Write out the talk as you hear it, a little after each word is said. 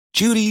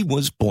Judy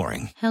was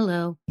boring.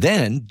 Hello.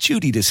 Then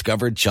Judy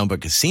discovered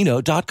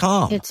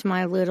ChumbaCasino.com. It's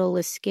my little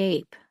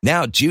escape.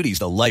 Now Judy's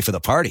the life of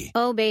the party.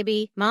 Oh,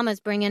 baby, mama's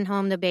bringing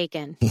home the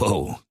bacon.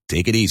 Whoa,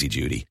 take it easy,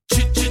 Judy.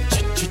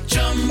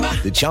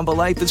 The Chumba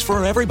life is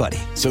for everybody.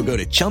 So go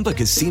to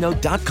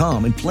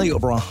ChumbaCasino.com and play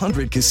over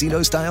 100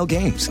 casino-style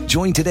games.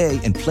 Join today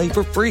and play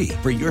for free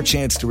for your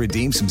chance to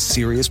redeem some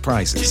serious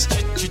prizes.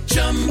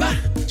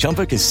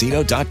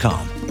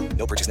 ChumbaCasino.com.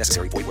 No purchase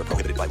necessary. Void where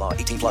prohibited by law.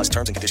 18 plus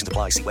terms and conditions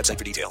apply. See website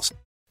for details.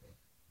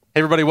 Hey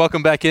everybody,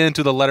 welcome back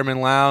into the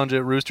Letterman Lounge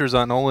at Roosters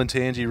on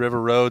Olentangy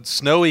River Road,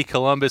 snowy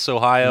Columbus,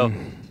 Ohio.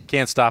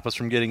 Can't stop us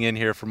from getting in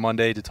here for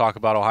Monday to talk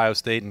about Ohio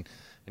State and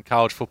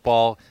college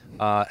football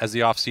as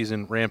the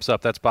offseason ramps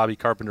up. That's Bobby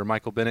Carpenter,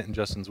 Michael Bennett, and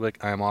Justin Zwick.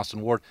 I am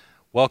Austin Ward.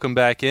 Welcome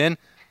back in.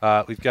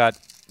 We've got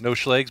no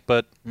Schlegs,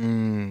 but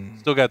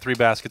still got 3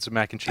 baskets of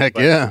mac and cheese. Heck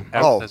yeah.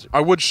 I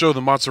would show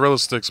the mozzarella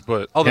sticks,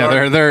 but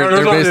they're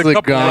basically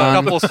gone.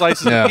 A couple of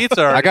slices of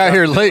pizza. I got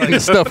here late and the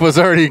stuff was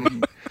already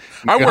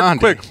I worked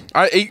quick.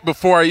 I ate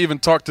before I even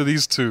talked to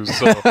these two,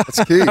 so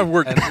that's key. I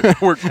worked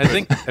I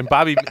think, and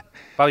Bobby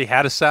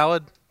had a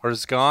salad. Or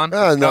is it gone?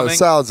 No, the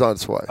salad's on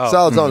its way.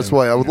 Salad's on its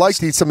way. I would like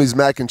to eat some of these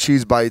mac and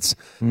cheese bites.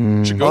 I'm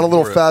on a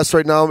little fast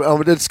right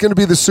now. It's going to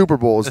be the Super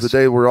Bowl. It's the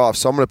day we're off,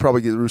 so I'm going to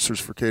probably get Roosters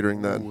for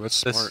catering then. Ooh, that's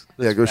smart.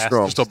 Go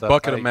strong. Just a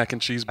bucket of mac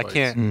and cheese bites. I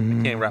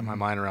can't wrap my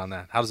mind around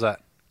that. How does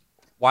that?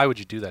 Why would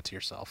you do that to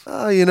yourself?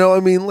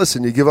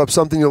 Listen, you give up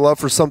something you love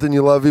for something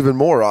you love even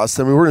more,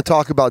 Austin. We're going to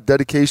talk about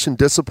dedication,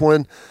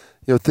 discipline,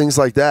 things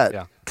like that.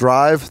 Yeah.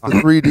 Drive,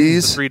 the 3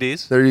 Ds. The 3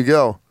 Ds. There you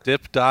go.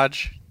 Dip,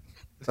 dodge.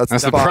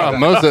 That's the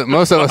problem.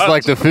 Most of us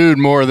like the food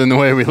more than the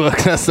way we look.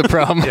 That's the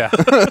problem. Yeah.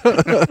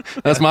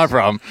 That's my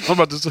problem. I'm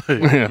about to say.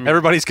 Yeah.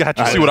 Everybody's got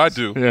to see what I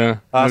do.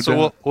 Yeah.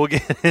 So we'll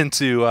get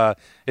into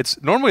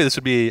it's normally this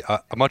would be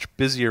a much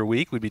busier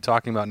week. We'd be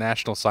talking about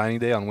National Signing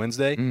Day on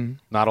Wednesday.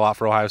 Not a lot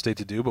for Ohio State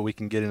to do, but we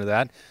can get into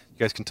that. You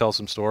guys can tell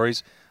some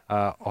stories.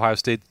 Ohio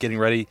State getting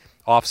ready.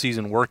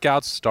 Off-season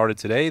workouts started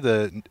today.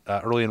 The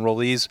early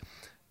enrollees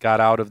got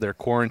out of their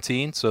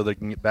quarantine so they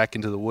can get back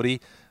into the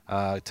Woody.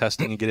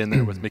 Testing and get in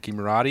there with Mickey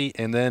Marotti.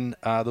 And then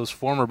those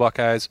former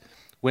Buckeyes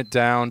went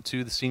down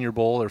to the Senior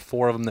Bowl. There are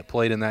 4 of them that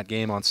played in that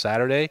game on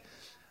Saturday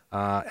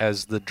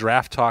as the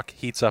draft talk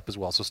heats up as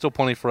well. So still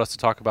plenty for us to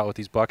talk about with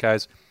these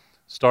Buckeyes,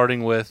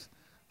 starting with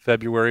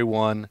February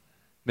 1,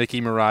 Mickey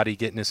Marotti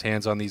getting his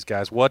hands on these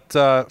guys. What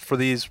for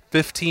these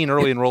 15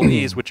 early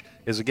enrollees, which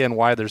is, again,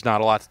 why there's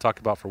not a lot to talk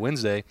about for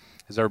Wednesday,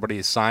 as everybody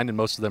is signed and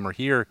most of them are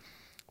here.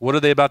 What are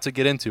they about to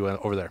get into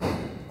over there?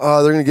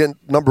 They're going to get,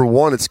 number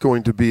one, it's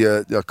going to be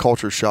a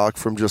culture shock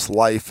from just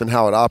life and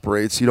how it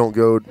operates. You don't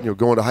go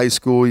into high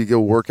school, you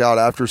go work out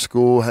after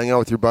school, hang out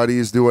with your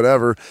buddies, do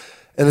whatever.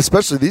 And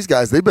especially these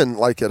guys, they've been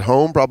like at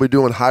home, probably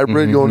doing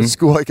hybrid, going to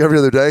school like every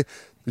other day.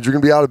 But you're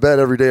going to be out of bed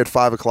every day at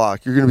 5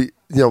 o'clock. You're going to be,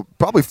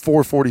 probably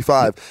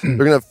 4:45. They're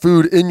going to have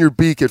food in your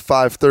beak at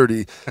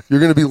 5:30. You're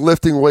going to be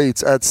lifting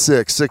weights at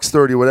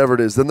 6:30, whatever it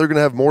is. Then they're going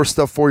to have more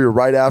stuff for you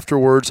right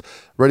afterwards,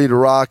 ready to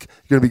rock.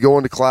 You're going to be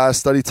going to class,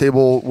 study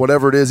table,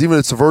 whatever it is. Even if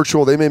it's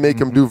virtual, they may make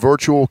them do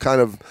virtual kind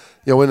of,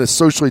 in a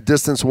socially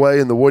distanced way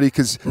in the Woody,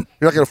 because you're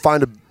not going to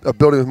find a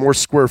building with more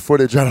square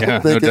footage, I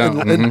don't think,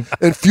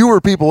 and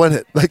fewer people in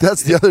it. Like,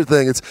 that's the other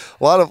thing. It's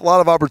a lot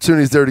of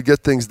opportunities there to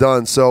get things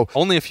done. So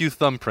only a few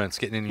thumbprints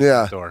getting in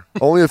your door.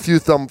 Only a few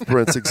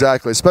thumbprints,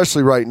 exactly,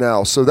 especially right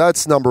now. So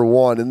that's number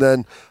one. And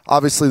then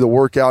obviously the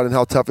workout and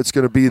how tough it's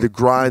going to be, the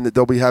grind that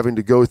they'll be having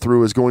to go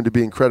through is going to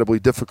be incredibly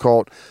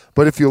difficult.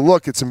 But if you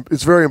look, it's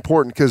very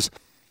important because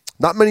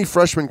not many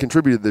freshmen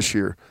contributed this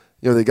year.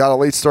 They got a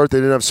late start. They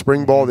didn't have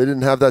spring ball. They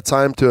didn't have that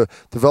time to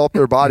develop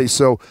their body.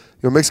 So,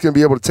 Mick's going to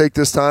be able to take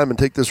this time and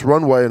take this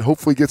runway and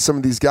hopefully get some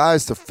of these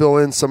guys to fill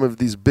in some of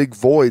these big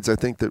voids, I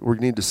think, that we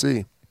need to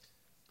see.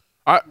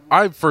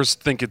 I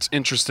first think it's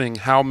interesting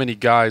how many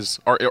guys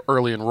are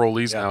early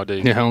enrollees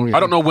nowadays. Yeah. I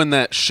don't know when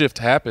that shift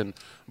happened,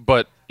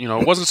 but,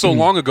 it wasn't so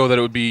long ago that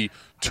it would be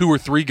 2 or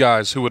 3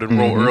 guys who would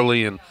enroll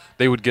early and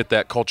they would get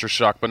that culture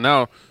shock. But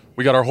now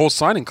we got our whole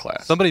signing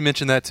class. Somebody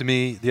mentioned that to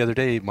me the other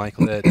day,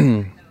 Michael, that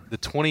the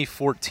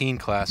 2014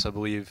 class, I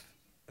believe,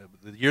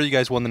 the year you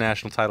guys won the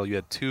national title, you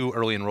had 2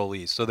 early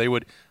enrollees. So they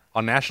would,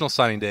 on National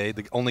Signing Day,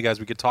 the only guys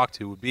we could talk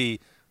to would be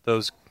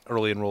those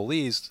early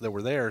enrollees that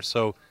were there.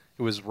 So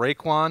it was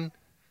Raekwon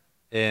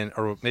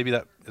or maybe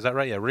is that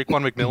right? Yeah,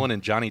 Raekwon McMillan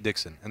and Johnny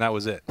Dixon, and that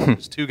was it. It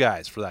was 2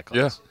 guys for that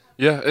class.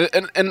 Yeah,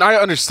 and I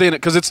understand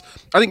it because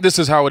I think this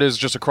is how it is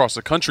just across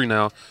the country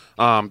now,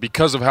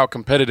 because of how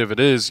competitive it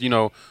is.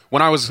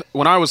 When I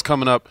was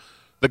coming up,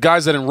 the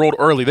guys that enrolled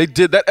early, they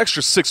did that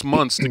extra 6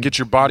 months to get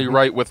your body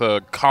right with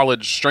a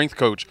college strength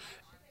coach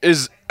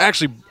is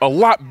actually a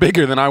lot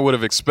bigger than I would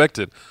have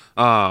expected.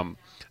 And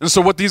so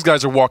what these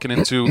guys are walking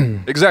into,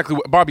 exactly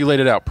what Bobby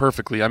laid it out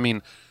perfectly. I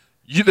mean,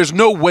 there's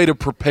no way to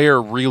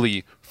prepare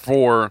really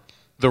for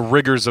the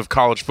rigors of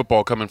college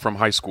football coming from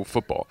high school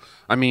football.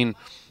 I mean,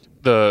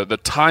 the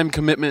time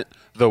commitment,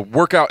 the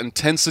workout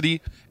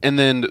intensity, and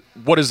then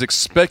what is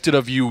expected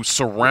of you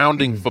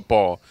surrounding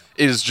football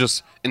is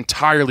just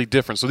entirely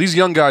different. So these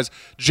young guys,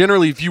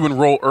 generally, if you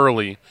enroll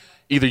early,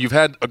 either you've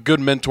had a good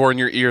mentor in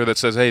your ear that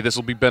says, hey, this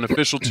will be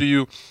beneficial to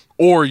you,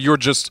 or you're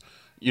just,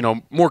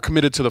 more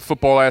committed to the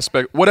football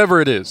aspect, whatever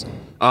it is.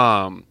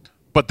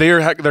 But they're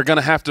going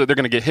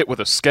to get hit with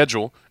a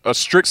schedule, a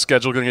strict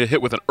schedule, going to get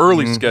hit with an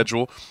early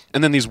schedule.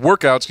 And then these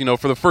workouts,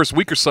 for the first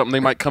week or something, they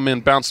might come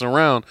in bouncing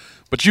around.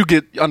 But you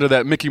get under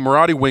that Mickey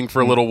Marotti wing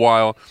for a little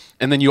while,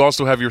 and then you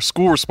also have your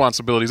school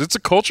responsibilities. It's a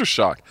culture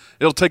shock.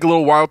 It'll take a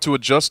little while to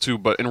adjust to,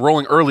 but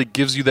enrolling early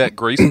gives you that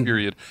grace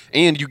period.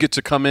 And you get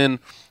to come in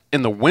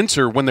the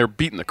winter when they're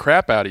beating the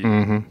crap out of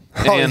you.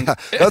 And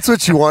that's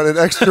what you want, an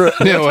extra,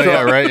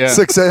 right, yeah.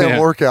 6 a.m.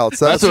 workouts.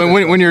 That's what,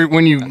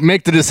 when you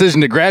make the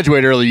decision to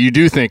graduate early, you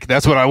do think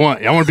that's what I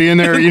want. I want to be in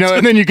there,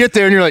 and then you get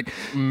there and you're like,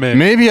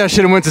 maybe I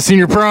should have went to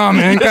senior prom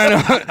and kind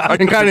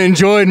of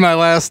enjoyed my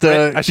last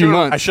few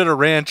months. I should have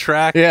ran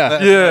track. Yeah.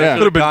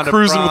 Could have been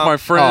cruising with my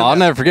friends. Oh, I'll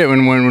never forget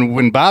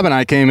when Bob and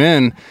I came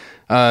in.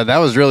 That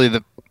was really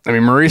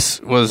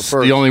Maurice was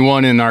the only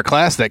one in our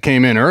class that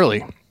came in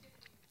early.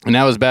 And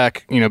that was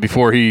back,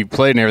 before he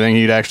played and everything.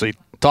 He'd actually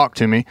talk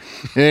to me,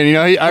 and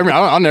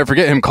I'll never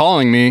forget him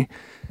calling me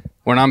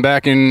when I'm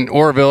back in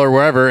Oroville or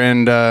wherever.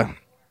 And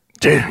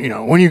Jay,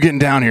 when are you getting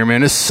down here,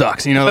 man? This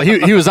sucks. He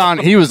was on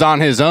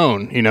his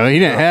own. He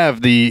didn't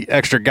have the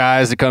extra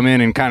guys to come in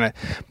and kind of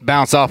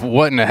bounce off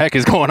what in the heck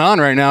is going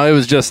on right now. It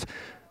was just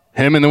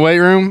him in the weight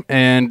room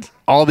and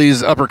all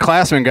these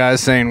upperclassmen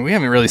guys saying, we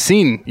haven't really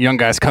seen young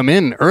guys come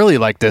in early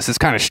like this. It's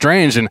kind of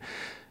strange. And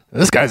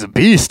this guy's a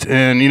beast.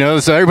 And,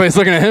 so everybody's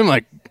looking at him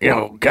like,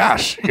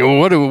 gosh,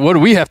 what do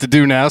we have to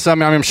do now? So,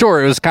 I'm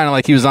sure it was kind of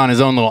like he was on his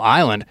own little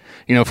island,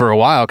 for a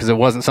while, because it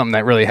wasn't something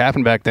that really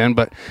happened back then.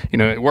 But,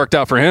 it worked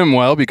out for him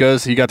well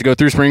because he got to go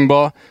through spring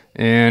ball,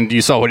 and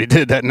you saw what he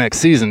did that next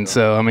season.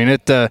 So,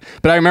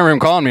 but I remember him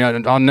calling me.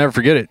 I'll never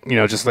forget it.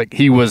 Just like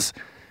he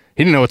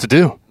didn't know what to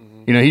do.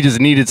 He just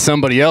needed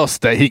somebody else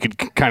that he could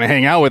kind of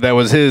hang out with that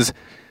was his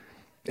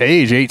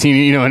age,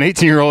 18, an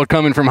 18-year-old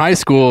coming from high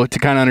school to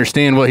kind of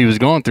understand what he was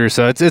going through.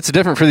 So it's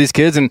different for these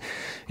kids. And,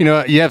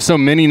 you have so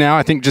many now,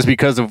 I think just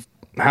because of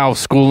how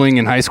schooling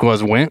in high school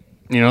has went,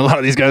 a lot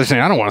of these guys are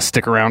saying, I don't want to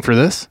stick around for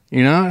this. I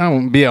don't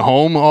want to be at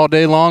home all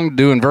day long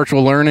doing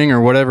virtual learning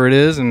or whatever it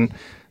is. And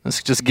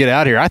let's just get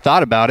out here. I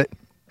thought about it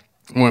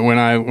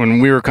when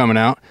we were coming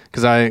out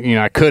because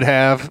I could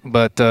have,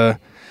 but,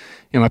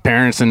 my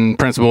parents and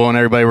principal and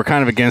everybody were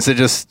kind of against it,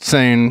 just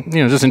saying,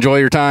 just enjoy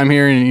your time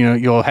here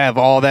and, you'll have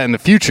all that in the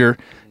future,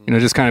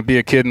 just kind of be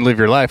a kid and live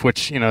your life,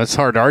 which, it's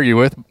hard to argue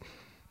with.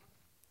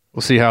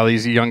 We'll see how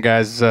these young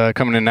guys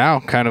coming in now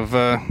kind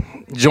of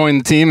join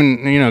the team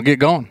and, get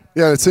going.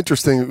 Yeah, it's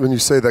interesting when you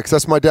say that because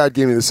that's my dad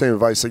gave me the same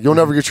advice. Like, you'll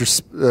never get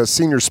your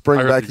senior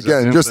spring back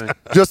again.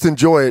 Just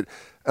enjoy it.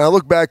 And I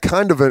look back,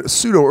 kind of a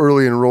pseudo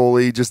early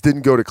enrollee, just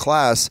didn't go to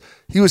class.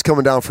 He was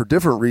coming down for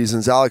different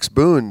reasons. Alex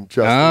Boone,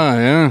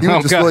 Justin. He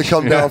would really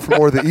come down for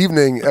more of the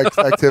evening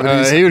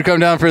activities. He would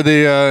come down for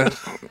the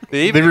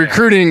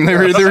recruiting,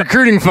 the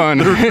recruiting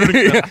fund.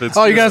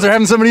 Oh, you guys are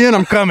having somebody in?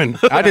 I'm coming.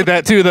 I did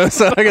that too, though,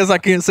 so I guess I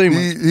can't say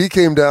much. He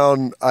came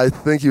down. I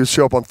think he would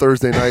show up on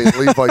Thursday night and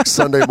leave like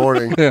Sunday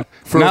morning. Yeah.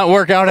 Not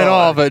work out at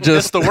all, but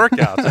just the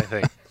workouts, I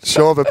think.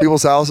 Show up at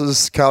people's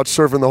houses, couch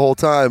surfing the whole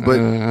time. But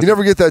you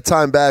never get that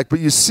time back. But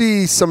you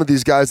see some of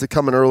these guys that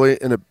come in early,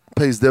 and it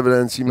pays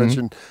dividends. You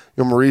mentioned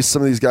Maurice.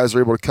 Some of these guys are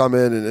able to come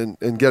in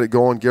and get it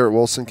going. Garrett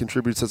Wilson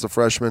contributes as a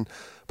freshman.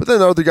 But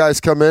then other guys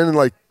come in, and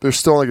like there's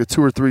still like a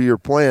 2 or 3 year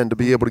plan to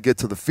be able to get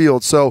to the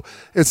field. So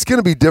it's going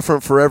to be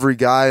different for every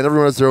guy, and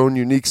everyone has their own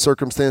unique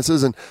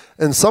circumstances.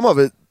 And some of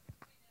it,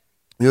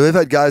 they've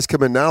had guys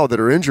come in now that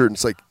are injured, and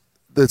it's like,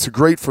 it's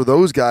great for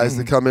those guys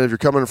to come in if you're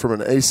coming from an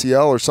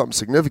ACL or something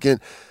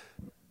significant,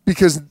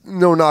 because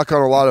no knock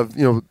on a lot of,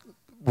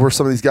 where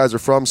some of these guys are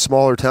from,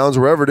 smaller towns,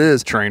 wherever it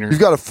is. Trainers.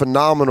 You've got a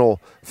phenomenal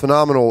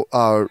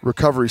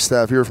recovery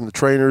staff here from the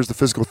trainers, the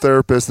physical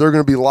therapists. They're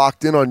going to be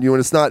locked in on you, and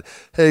it's not,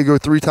 hey, go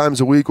 3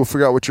 times a week, we'll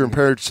figure out what your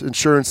impaired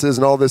insurance is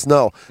and all this.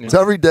 No. It's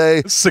every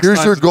day.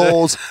 Here's your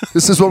goals.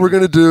 This is what we're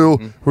going to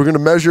do. We're going to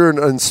measure,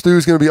 and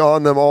Stu's going to be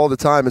on them all the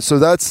time. And so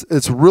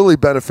it's really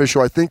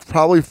beneficial, I think,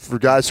 probably for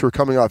guys who are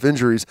coming off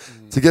injuries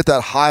to get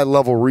that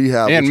high-level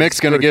rehab. And Mick's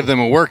going to give them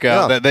a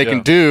workout that they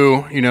can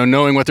do,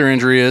 knowing what their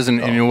injury is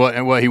and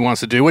what he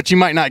wants to do, which you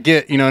might not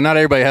get. Not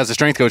everybody has a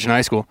strength coach in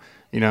high school.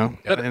 And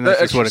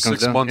that's extra what it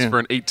comes 6 months for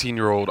an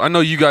 18-year-old. I know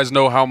you guys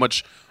know how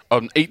much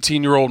an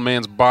 18-year-old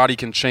man's body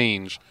can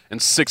change in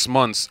 6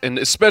 months. And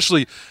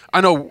especially, I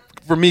know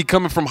for me,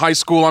 coming from high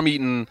school, I'm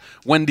eating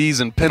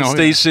Wendy's and Penn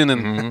Station.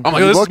 And I'm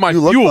like, this is my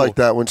fuel. You look like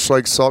that when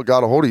Schleich Salt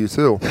got a hold of you,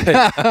 too.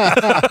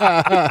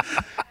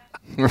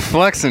 We're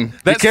flexing.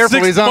 Be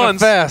careful, he's on it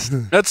fast.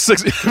 That's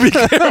 6. Be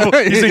careful.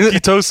 He's in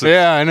ketosis.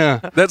 Yeah, I know.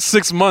 That's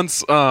 6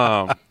 months.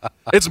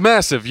 It's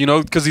massive,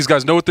 because these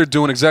guys know what they're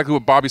doing. Exactly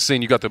what Bobby's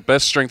saying. You got the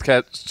best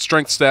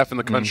strength staff in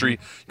the country. You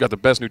got the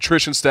best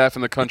nutrition staff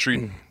in the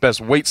country, best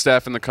weight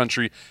staff in the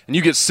country, and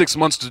you get 6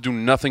 months to do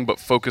nothing but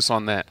focus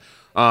on that.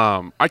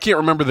 I can't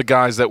remember the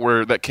guys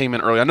that came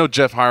in early. I know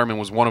Jeff Hireman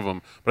was one of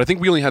them, but I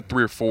think we only had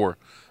 3 or 4.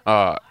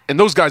 And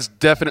those guys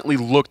definitely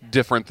looked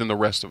different than the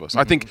rest of us.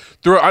 I think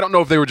I don't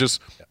know if they were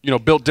just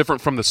built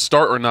different from the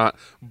start or not,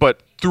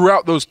 but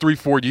throughout those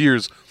 3-4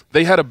 years,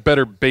 they had a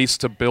better base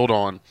to build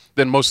on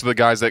than most of the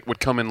guys that would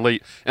come in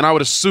late. And I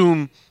would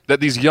assume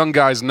that these young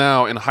guys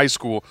now in high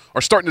school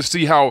are starting to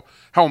see how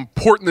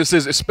important this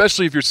is,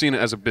 especially if you're seeing it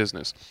as a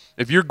business.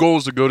 If your goal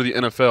is to go to the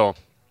NFL,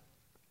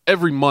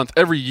 every month,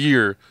 every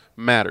year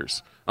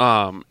matters.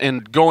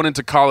 And going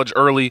into college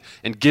early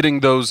and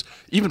getting those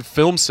even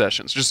film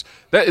sessions, just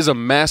that is a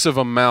massive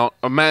amount,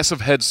 a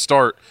massive head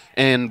start.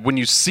 And when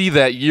you see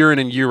that year in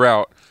and year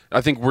out, I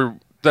think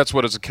that's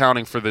what is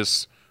accounting for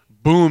this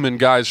boom in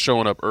guys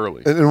showing up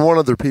early. And one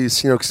other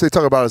piece, because they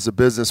talk about it as a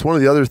business, one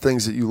of the other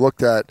things that you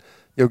looked at,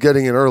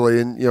 getting in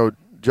early, and,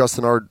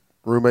 Justin, our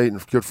roommate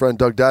and good friend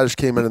Doug Dadish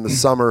came in the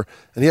summer,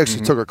 and he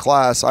actually took a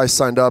class. I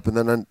signed up and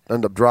then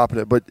ended up dropping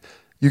it. But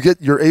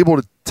you're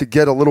able to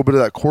get a little bit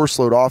of that course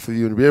load off of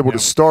you and be able to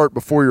start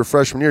before your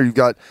freshman year. You've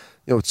got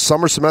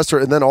summer semester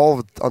and then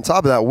all on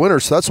top of that winter.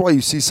 So that's why you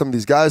see some of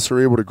these guys who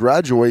are able to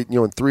graduate in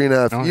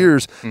 3.5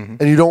 years,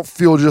 and you don't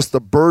feel just the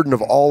burden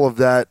of all of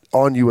that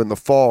on you in the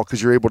fall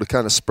because you're able to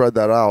kind of spread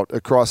that out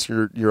across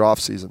your off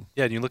season.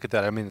 Yeah, and you look at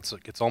that. I mean,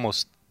 it's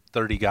almost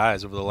 30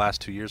 guys over the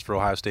last 2 years for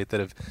Ohio State that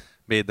have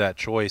made that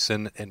choice,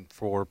 and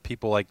for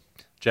people like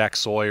Jack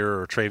Sawyer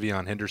or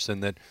Travion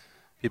Henderson that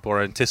people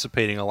are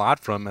anticipating a lot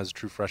from as a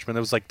true freshman. It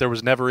was like there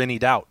was never any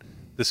doubt.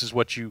 This is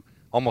what you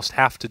almost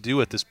have to do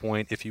at this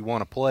point if you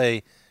want to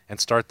play and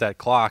start that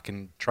clock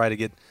and try to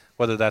get,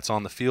 whether that's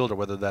on the field or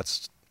whether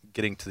that's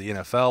getting to the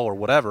NFL or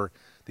whatever.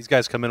 These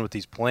guys come in with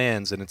these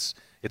plans, and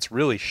it's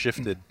really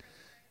shifted.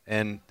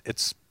 And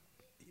it's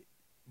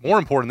more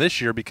important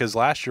this year because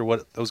last year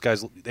what those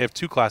guys, they have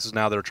 2 classes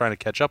now that are trying to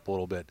catch up a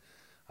little bit.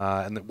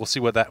 And we'll see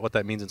what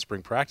that means in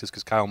spring practice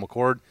because Kyle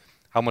McCord,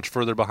 how much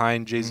further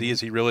behind Jay-Z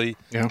is he really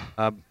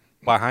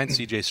behind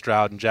C.J.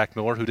 Stroud and Jack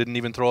Miller, who didn't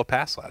even throw a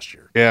pass last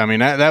year? Yeah, I mean,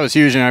 that was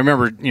huge. And I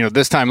remember,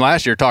 this time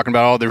last year talking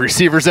about all the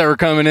receivers that were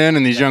coming in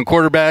and these young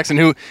quarterbacks and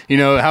who,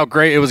 how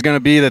great it was going to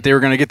be that they were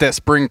going to get that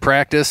spring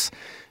practice.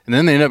 And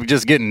then they end up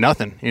just getting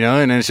nothing,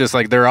 and it's just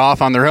like they're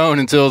off on their own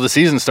until the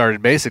season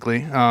started,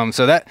 basically.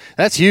 So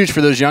that's huge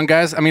for those young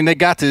guys. I mean, they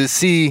got to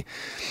see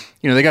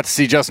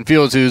Justin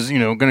Fields, who's,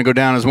 going to go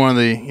down as one of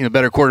the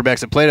better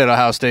quarterbacks that played at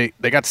Ohio State.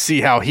 They got to see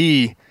how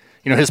he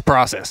his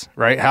process,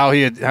 right? How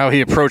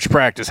he approached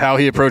practice, how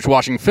he approached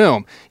watching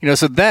film.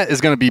 So that is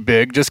going to be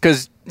big just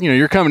because,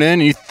 you're coming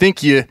in and you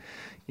think you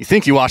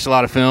watched a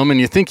lot of film and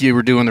you think you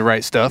were doing the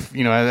right stuff,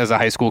 as a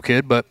high school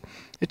kid, but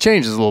it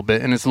changes a little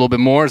bit and it's a little bit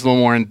more, it's a little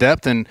more in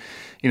depth. And,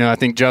 I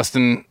think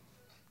Justin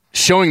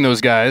showing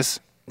those guys,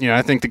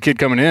 I think the kid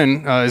coming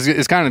in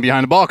is kind of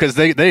behind the ball because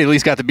they at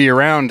least got to be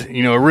around,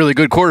 a really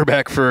good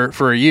quarterback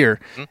for a year.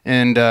 Mm-hmm.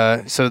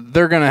 And so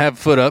they're going to have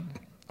foot up.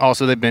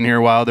 Also, they've been here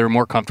a while. They're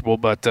more comfortable.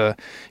 But,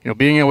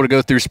 being able to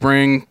go through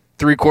spring,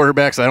 3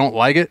 quarterbacks, I don't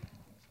like it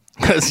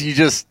because you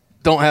just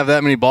don't have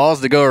that many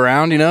balls to go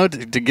around,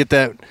 to get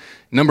that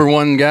number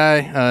one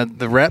guy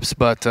the reps.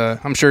 But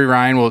I'm sure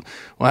Ryan will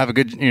have a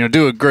good,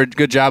 do a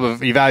good job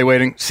of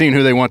evaluating, seeing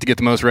who they want to get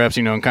the most reps,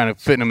 and kind of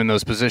fitting them in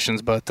those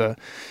positions. But,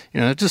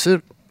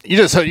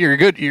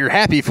 you're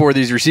happy for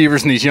these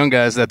receivers and these young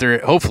guys that they're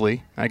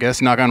hopefully, I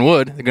guess, knock on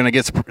wood, they're going to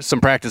get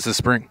some practice this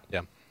spring.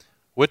 Yeah.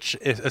 Which,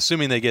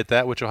 assuming they get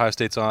that, which Ohio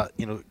State's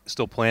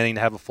still planning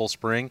to have a full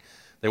spring,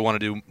 they want to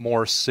do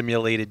more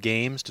simulated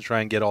games to try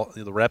and get all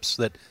the reps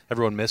that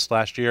everyone missed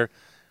last year.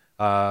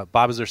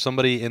 Bob, is there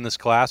somebody in this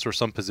class or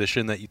some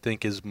position that you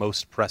think is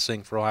most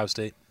pressing for Ohio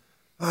State?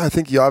 I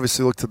think you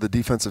obviously look to the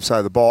defensive side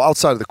of the ball,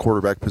 outside of the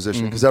quarterback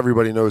position, because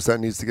everybody knows that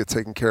needs to get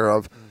taken care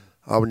of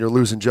when you're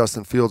losing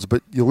Justin Fields.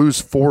 But you lose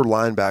 4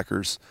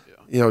 linebackers.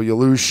 Yeah. You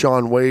lose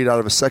Sean Wade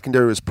out of a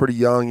secondary who's pretty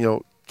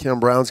young. Cam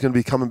Brown's going to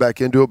be coming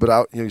back into it,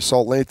 but you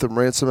saw Latham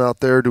Ransom out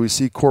there. Do we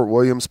see Court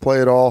Williams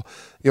play at all?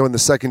 In the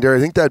secondary,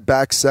 I think that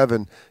back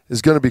 7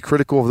 is going to be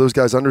critical of those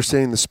guys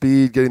understanding the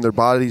speed, getting their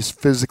bodies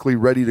physically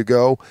ready to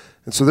go,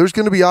 and so there's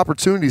going to be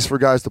opportunities for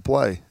guys to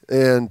play.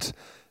 And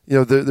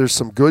there's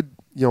some good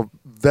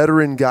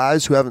veteran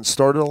guys who haven't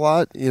started a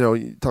lot.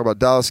 You talk about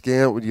Dallas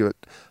Gant,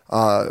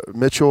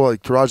 Mitchell,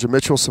 like Taraja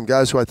Mitchell, some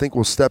guys who I think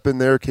will step in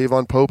there.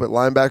 Kayvon Pope at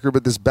linebacker,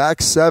 but this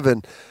back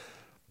 7.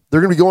 They're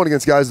going to be going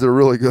against guys that are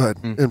really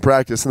good in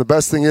practice. And the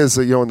best thing is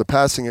that, in the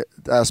passing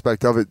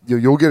aspect of it,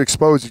 you'll get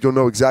exposed. You'll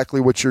know exactly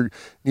what you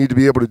need to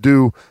be able to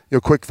do,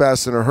 quick,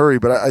 fast, in a hurry.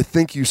 But I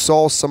think you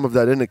saw some of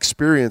that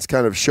inexperience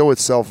kind of show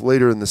itself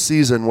later in the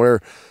season where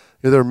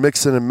they're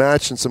mixing and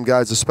matching some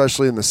guys,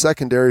 especially in the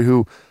secondary,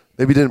 who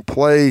maybe didn't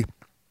play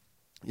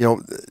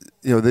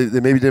they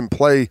maybe didn't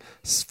play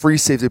free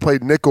safety. They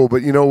played nickel,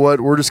 but you know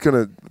what? We're just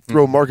going to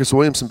throw Marcus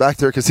Williamson back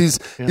there because he's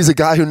a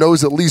guy who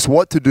knows at least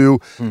what to do,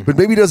 but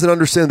maybe doesn't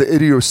understand the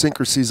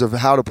idiosyncrasies of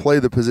how to play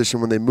the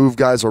position when they move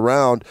guys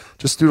around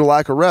just due to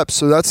lack of reps.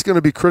 So that's going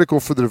to be critical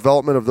for the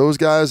development of those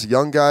guys,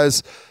 young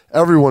guys,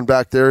 everyone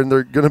back there, and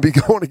they're going to be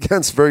going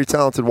against very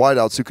talented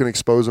wideouts who can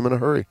expose them in a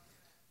hurry.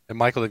 And,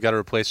 Michael, they've got to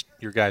replace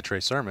your guy, Trey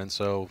Sermon,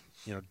 so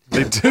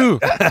They do.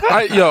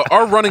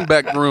 Our running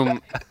back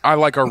room, I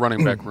like our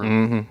running back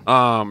room.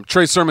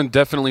 Trey Sermon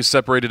definitely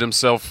separated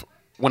himself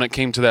when it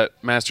came to that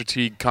Master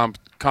Teague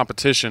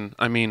competition.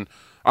 I mean,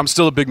 I'm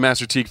still a big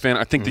Master Teague fan.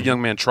 I think the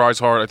young man tries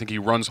hard. I think he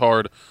runs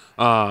hard.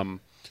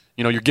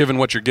 You're given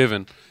what you're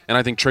given. And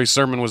I think Trey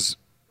Sermon was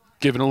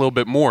given a little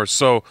bit more.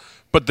 So,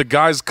 but the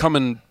guy's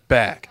coming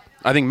back.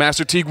 I think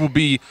Master Teague will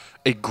be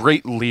a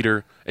great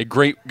leader, a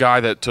great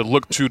guy to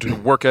look to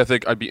work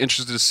ethic. I'd be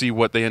interested to see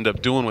what they end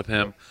up doing with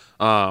him.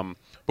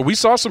 But we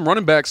saw some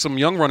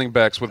young running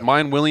backs with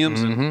Mayan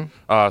Williams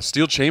and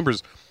Steele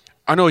Chambers.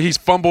 I know he's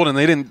fumbled and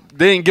they didn't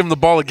give him the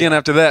ball again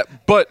after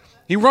that, but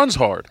he runs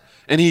hard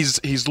and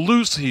he's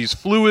loose, he's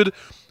fluid.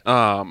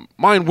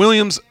 Mayan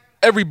Williams,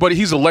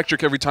 he's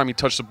electric every time he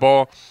touches the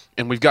ball,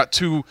 and we've got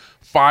 2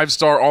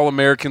 5-star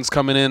All-Americans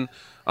coming in.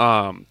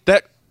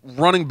 That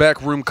running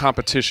back room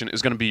competition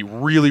is going to be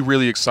really,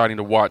 really exciting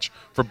to watch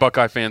for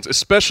Buckeye fans,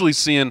 especially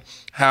seeing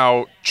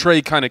how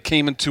Trey kind of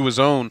came into his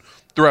own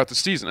throughout the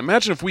season.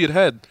 Imagine if we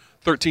had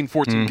 13,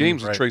 14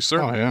 games with Trey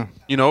Sermon. Oh,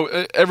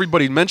 yeah.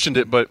 Everybody mentioned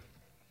it, but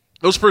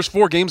those first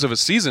 4 games of a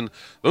season,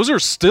 those are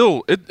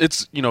still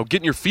it's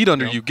getting your feet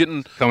under you,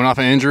 coming off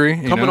an injury,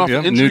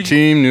 new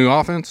team, new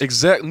offense,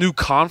 new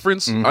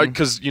conference.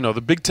 Because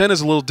the Big Ten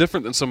is a little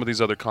different than some of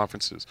these other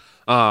conferences,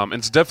 and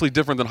it's definitely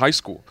different than high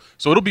school.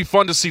 So it'll be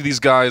fun to see these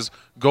guys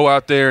go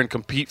out there and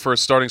compete for a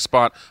starting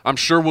spot. I'm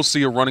sure we'll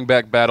see a running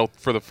back battle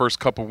for the first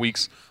couple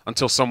weeks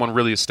until someone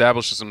really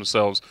establishes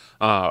themselves.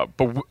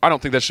 But I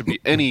don't think that should be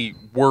any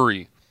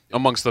worry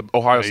amongst the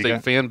Ohio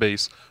State fan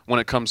base when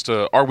it comes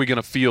to, are we going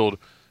to field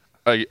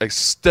a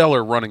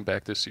stellar running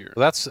back this year?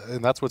 Well,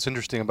 that's what's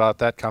interesting about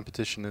that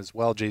competition as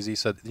well. Jay-Z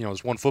said,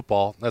 it's one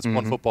football. That's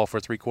one football for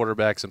 3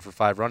 quarterbacks and for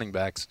 5 running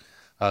backs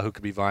who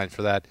could be vying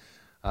for that.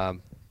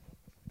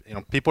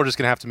 People are just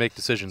going to have to make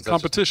decisions. That's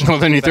competition. Well,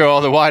 then you throw all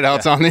the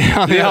wideouts on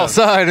the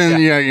outside,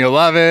 and you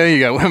love it. You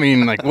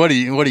got. What do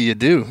you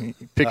do?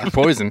 You pick your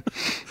poison.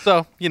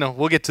 So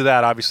we'll get to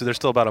that. Obviously, there's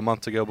still about a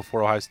month to go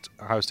before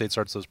Ohio State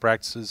starts those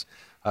practices.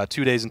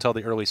 2 days until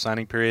the early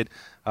signing period.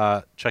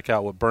 Check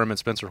out what Berman and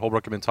Spencer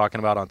Holbrook have been talking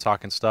about on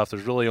Talking Stuff.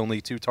 There's really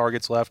only 2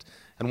 targets left,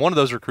 and one of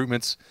those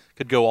recruitments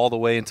could go all the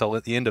way until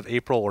at the end of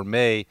April or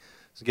May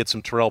to get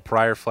some Terrell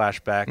Pryor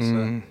flashbacks.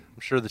 I'm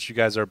sure that you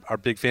guys are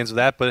big fans of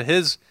that, but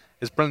his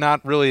is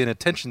not really an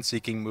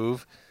attention-seeking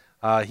move.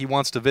 He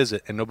wants to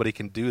visit, and nobody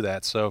can do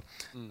that. So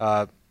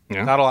not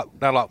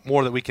a lot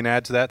more that we can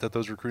add to that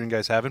those recruiting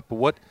guys haven't.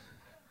 But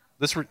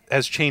this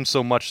has changed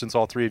so much since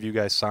all 3 of you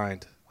guys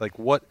signed.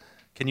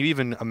 Can you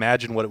even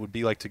imagine what it would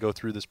be like to go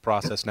through this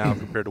process now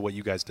compared to what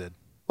you guys did?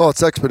 Well,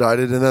 it's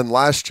expedited. And then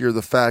last year,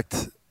 the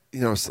fact,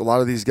 a lot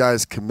of these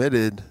guys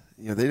committed,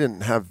 they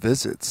didn't have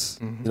visits.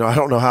 I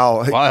don't know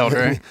how. Wild,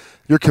 right?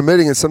 You're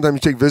committing, and sometimes you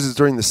take visits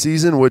during the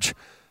season, which,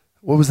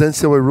 what was the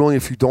NCAA ruling?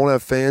 If you don't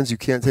have fans, you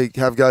can't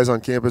have guys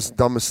on campus.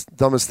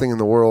 Dumbest thing in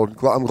the world.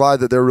 I'm glad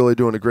that they're really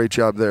doing a great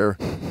job there.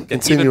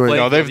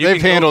 Continuing.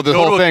 They've handled this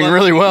whole thing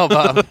really well,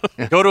 Bob.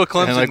 Go to a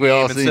Clemson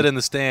game and sit in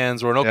the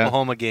stands, or an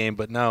Oklahoma game,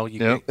 but no, you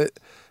can't.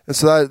 And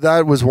so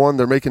that was one.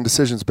 They're making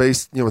decisions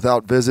based,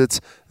 without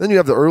visits. Then you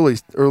have the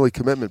early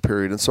commitment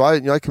period. And so I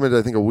committed,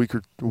 I think, a week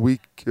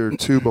or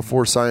 2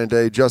 before signing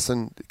day.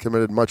 Justin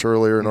committed much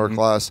earlier in our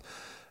class.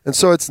 And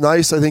so it's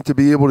nice, I think, to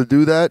be able to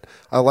do that.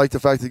 I like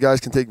the fact that guys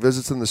can take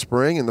visits in the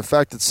spring, and the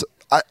fact that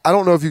I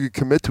don't know if you could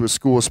commit to a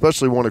school,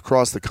 especially one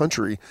across the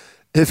country,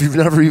 if you've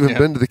never even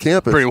been to the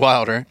campus. Pretty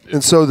wild, right?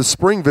 And so the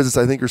spring visits,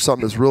 I think, are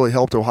something that's really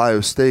helped Ohio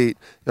State.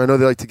 I know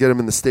they like to get them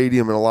in the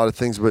stadium and a lot of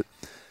things, but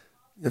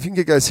if you can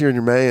get guys here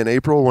in May and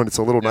April when it's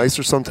a little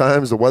nicer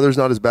sometimes, the weather's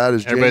not as bad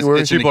as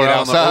January. People are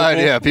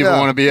outside. People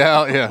want to be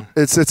out. Yeah,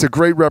 it's a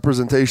great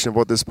representation of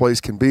what this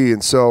place can be,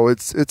 and so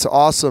it's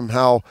awesome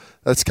how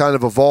that's kind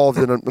of evolved.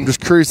 And I'm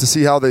just curious to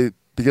see how they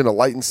begin to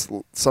lighten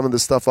some of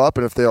this stuff up,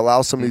 and if they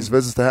allow some of these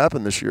visits to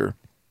happen this year.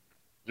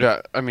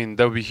 Yeah, I mean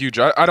that would be huge.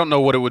 I don't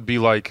know what it would be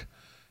like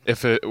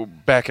if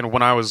back in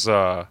when I was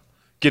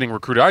getting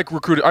recruited.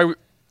 I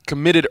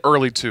committed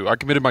early too. I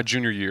committed my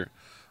junior year.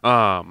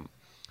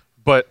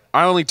 But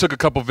I only took a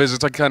couple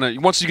visits.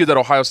 Once you get that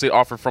Ohio State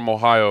offer from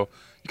Ohio,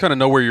 you kind of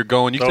know where you're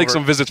going. You can take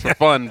some visits for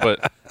fun,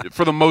 but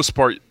for the most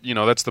part,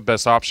 that's the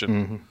best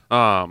option.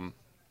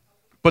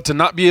 But to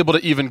not be able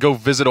to even go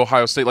visit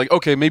Ohio State,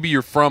 okay, maybe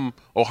you're from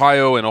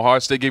Ohio and Ohio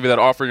State gave you that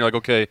offer, and you're like,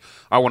 okay,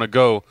 I want to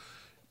go.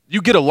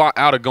 You get a lot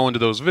out of going to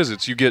those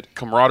visits. You get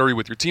camaraderie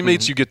with your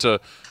teammates. You get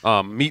to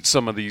meet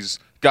some of these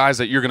guys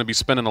that you're going to be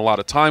spending a lot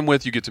of time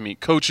with. You get to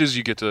meet coaches.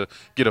 You get to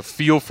get a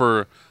feel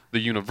for the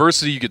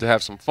university. You get to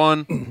have some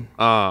fun.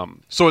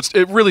 So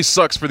it really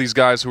sucks for these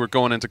guys who are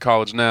going into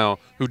college now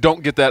who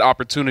don't get that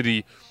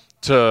opportunity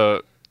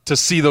to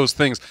see those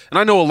things. And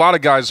I know a lot of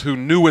guys who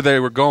knew where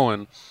they were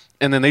going,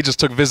 and then they just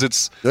took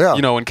visits,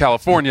 in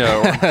California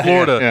or in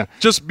Florida,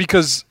 just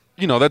because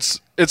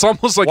it's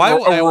almost like a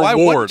reward. Why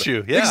wouldn't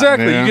you? Yeah.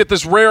 Exactly. You get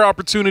this rare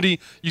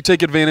opportunity. You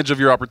take advantage of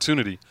your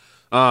opportunity.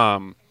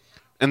 And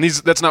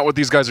that's not what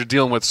these guys are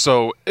dealing with.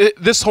 So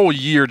this whole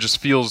year just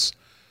feels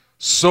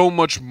so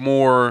much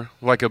more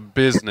like a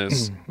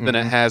business than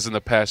it has in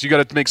the past. You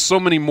got to make so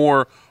many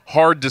more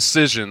hard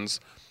decisions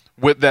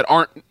that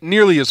aren't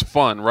nearly as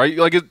fun, right?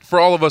 Like for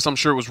all of us, I'm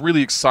sure it was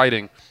really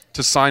exciting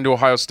to sign to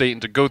Ohio State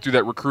and to go through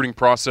that recruiting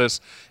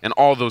process and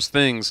all those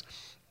things.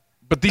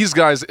 But these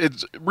guys,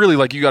 it's really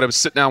like you got to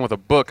sit down with a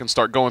book and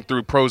start going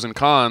through pros and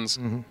cons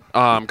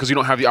because you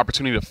don't have the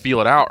opportunity to feel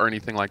it out or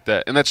anything like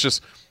that. And that's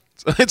just,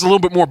 it's a little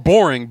bit more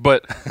boring,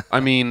 but I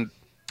mean.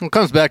 It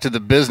comes back to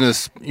the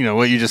business,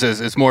 what you just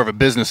said, it's more of a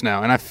business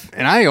now.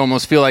 And I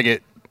almost feel like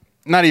it,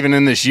 not even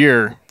in this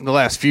year, the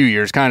last few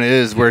years kind of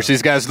is, where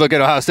these guys look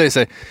at Ohio State and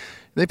say,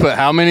 they put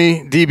how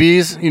many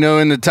DBs,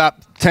 in the top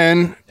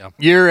 10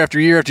 year after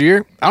year after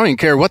year? I don't even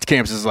care what the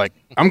campus is like.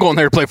 I'm going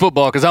there to play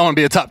football because I want to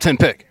be a top 10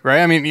 pick,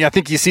 right? I mean, I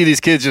think you see these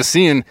kids just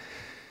seeing,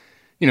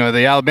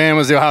 the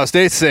Alabamas, the Ohio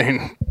States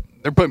saying,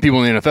 they're putting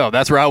people in the NFL.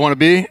 That's where I want to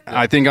be.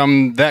 I think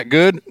I'm that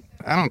good.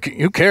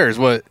 Who cares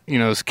what,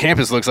 this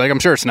campus looks like? I'm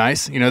sure it's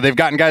nice. They've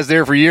gotten guys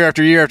there for year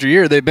after year after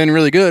year. They've been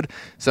really good.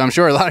 So I'm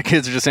sure a lot of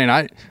kids are just saying,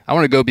 I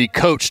want to go be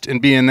coached and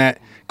be in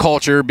that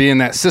culture, be in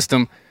that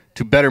system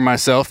to better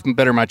myself and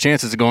better my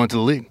chances of going to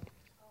the league.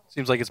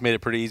 Seems like it's made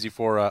it pretty easy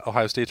for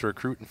Ohio State to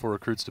recruit and for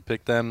recruits to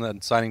pick them.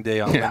 And signing day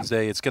on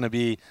Wednesday, it's going to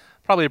be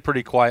probably a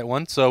pretty quiet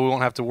one, so we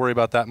won't have to worry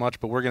about that much.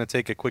 But we're going to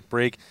take a quick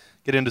break,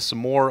 get into some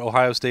more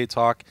Ohio State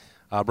talk.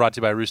 Brought to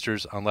you by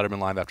Roosters on Letterman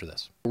Live after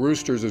this.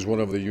 Roosters is one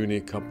of the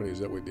unique companies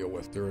that we deal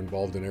with. They're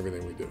involved in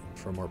everything we do,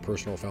 from our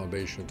personal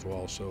foundation to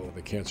also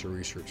the Cancer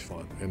Research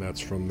Fund. And that's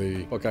from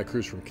the Buckeye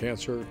Cruise from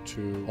Cancer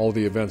to all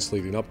the events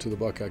leading up to the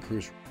Buckeye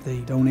Cruise. They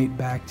donate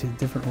back to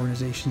different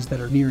organizations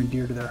that are near and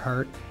dear to their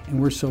heart. And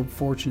we're so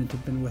fortunate to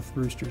have been with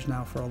Roosters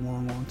now for a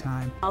long, long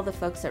time. All the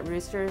folks at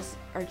Roosters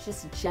are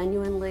just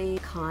genuinely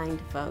kind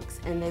folks,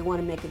 and they want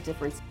to make a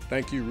difference.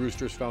 Thank you,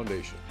 Roosters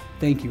Foundation.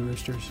 Thank you,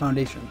 Roosters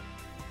Foundation.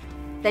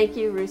 Thank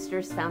you,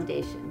 Roosters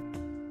Foundation.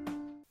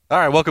 All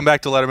right, welcome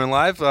back to Letterman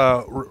Live.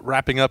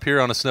 Wrapping up here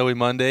on a snowy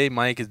Monday.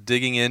 Mike is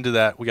digging into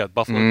that. We got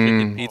buffalo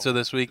chicken pizza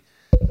this week.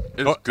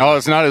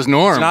 It's not his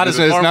norm. It's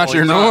not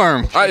your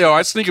norm.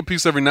 I sneak a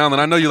piece every now and then.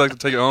 I know you like to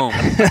take it home.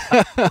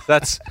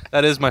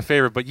 that is my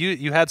favorite. But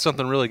you had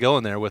something really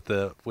going there with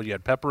you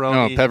had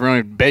pepperoni. Oh,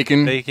 pepperoni,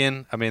 bacon.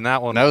 Bacon. I mean,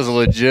 that one. That was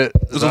legit.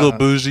 It was a little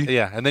bougie.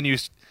 Yeah, and then you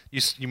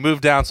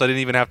moved down, so I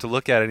didn't even have to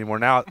look at it anymore.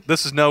 Now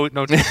this is no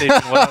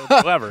temptation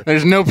whatsoever.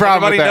 There's no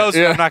problem. Everybody with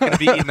that. knows I'm not going to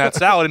be eating that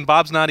salad, and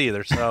Bob's not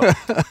either. So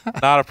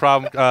not a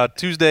problem.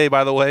 Tuesday,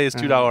 by the way, is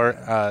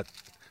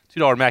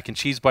 $2 mac and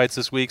cheese bites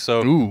this week.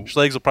 So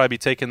Schlegs will probably be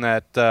taking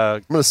that.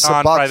 I'm going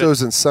to box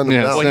those and send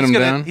them down.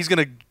 Well, he's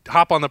going to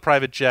hop on the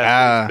private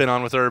jet. He's been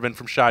on with Urban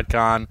from Shad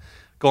Khan,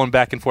 going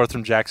back and forth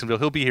from Jacksonville.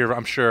 He'll be here,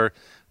 I'm sure,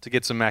 to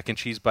get some mac and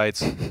cheese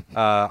bites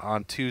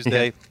on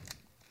Tuesday. Yeah.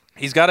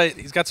 He's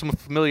got some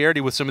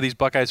familiarity with some of these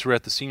Buckeyes who were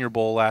at the Senior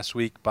Bowl last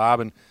week, Bob,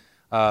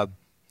 and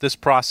this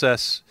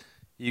process,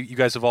 you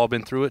guys have all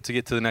been through it to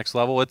get to the next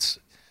level.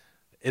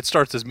 It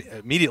starts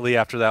immediately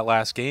after that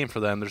last game for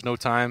them. There's no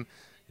time.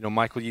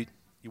 Michael, you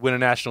win a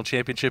national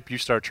championship, you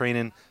start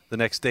training the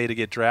next day to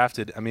get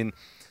drafted. I mean,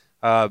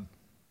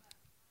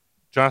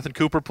 Jonathan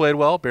Cooper played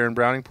well. Baron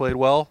Browning played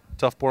well.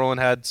 Tuf Borland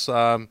had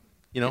a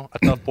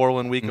tough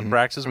Borland week of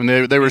practice. I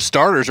mean, they were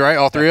starters, right?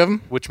 All three of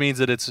them? Which means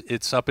that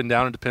it's up and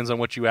down. It depends on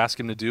what you ask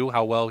him to do,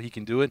 how well he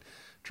can do it.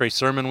 Trey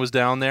Sermon was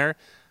down there,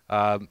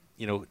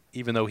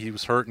 even though he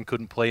was hurt and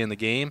couldn't play in the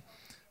game.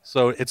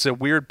 So it's a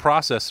weird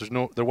process.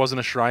 There wasn't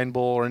a Shrine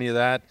Bowl or any of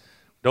that.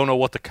 Don't know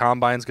what the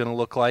combine's going to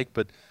look like,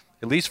 but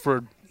at least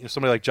for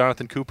somebody like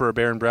Jonathan Cooper or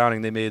Baron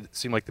Browning, it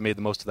seemed like they made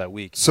the most of that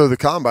week. So the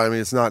combine,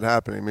 it's not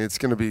happening. It's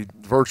going to be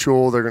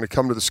virtual. They're going to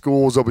come to the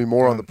schools. There'll be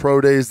more on the pro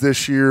days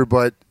this year,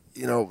 but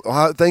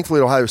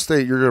thankfully at Ohio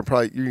State, you're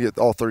going to get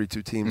all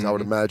 32 teams, I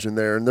would imagine,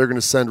 there, and they're going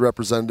to send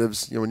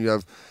representatives. When you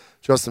have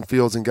Justin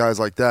Fields and guys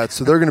like that,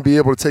 so they're going to be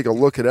able to take a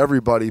look at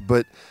everybody.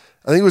 But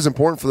I think it was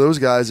important for those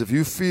guys, if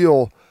you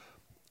feel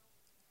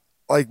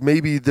like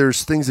maybe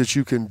there's things that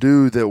you can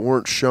do that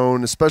weren't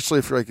shown, especially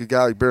for like a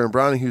guy like Baron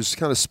Browning, who's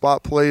kind of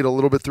spot played a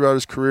little bit throughout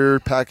his career.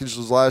 Package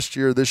was last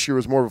year. This year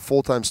was more of a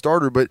full-time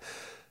starter, but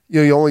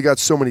you only got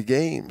so many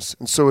games,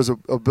 and so his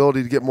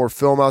ability to get more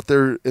film out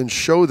there and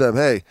show them,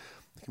 hey,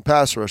 I can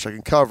pass rush, I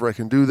can cover, I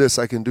can do this,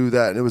 I can do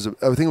that. And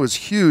I think it was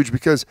huge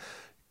because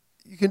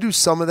you can do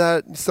some of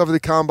that stuff at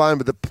the combine,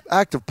 but the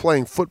act of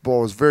playing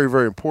football is very,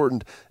 very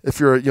important if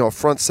you're a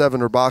front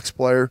seven or box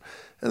player.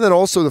 And then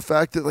also the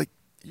fact that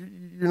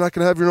you're not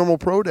going to have your normal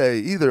pro day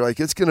either.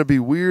 It's going to be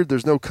weird.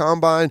 There's no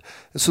combine.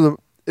 And so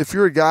if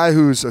you're a guy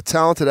who's a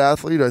talented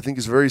athlete, I think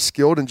is very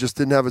skilled and just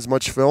didn't have as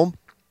much film,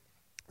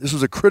 this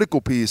was a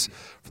critical piece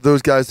for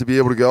those guys to be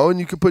able to go.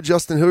 And you could put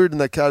Justin Hilliard in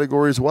that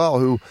category as well,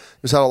 who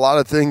has had a lot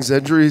of things,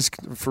 injuries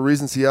for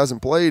reasons he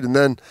hasn't played. And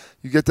then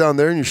you get down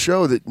there and you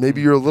show that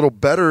maybe you're a little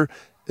better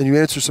and you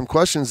answer some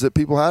questions that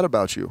people had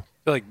about you.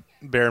 I feel like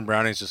Baron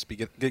Browning's just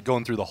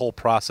going through the whole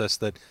process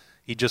that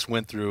he just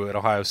went through at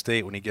Ohio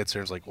State when he gets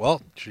there. It's like,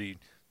 well, should he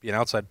be an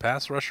outside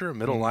pass rusher, a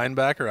middle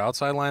linebacker,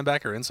 outside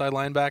linebacker, inside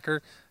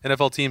linebacker?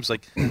 NFL teams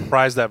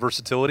prize that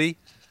versatility,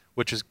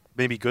 which is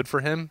maybe good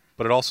for him,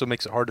 but it also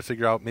makes it hard to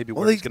figure out maybe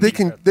where Well, he's going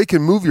to be. they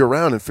can move you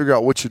around and figure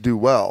out what you do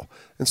well.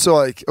 And so,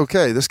 like,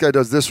 okay, this guy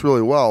does this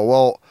really well.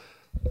 Well,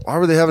 why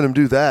were they having him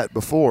do that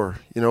before?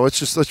 We'll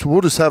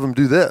just have him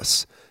do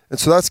this. And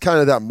so that's kind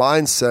of that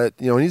mindset.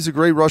 And he's a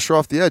great rusher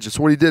off the edge. It's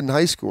what he did in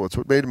high school. It's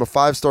what made him a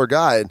 5-star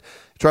guy. And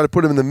you try to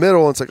put him in the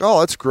middle, and it's like,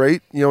 oh, that's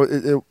great.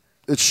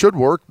 It should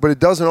work, but it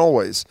doesn't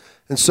always.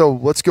 And so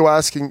let's go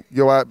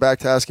back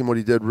to asking what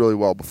he did really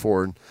well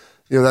before. And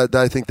that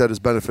I think that has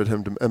benefited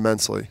him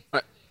immensely.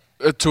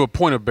 To a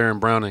point of Baron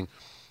Browning,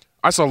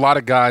 I saw a lot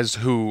of guys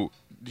who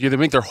they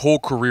make their whole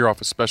career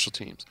off of special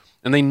teams,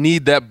 and they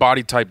need that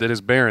body type that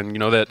is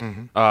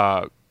Baron.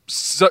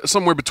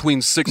 Somewhere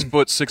between 6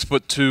 foot,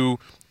 6'2",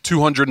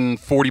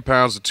 240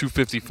 pounds to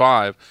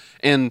 255.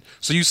 And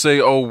so you say,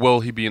 oh,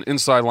 well, he'd be an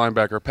inside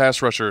linebacker,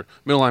 pass rusher,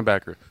 middle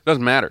linebacker.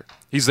 Doesn't matter.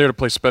 He's there to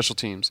play special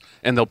teams,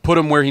 and they'll put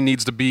him where he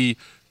needs to be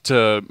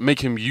to make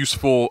him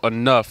useful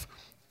enough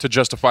to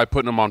justify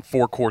putting him on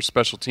 4 core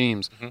special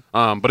teams.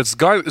 But it's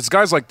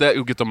guys like that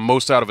who get the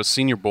most out of a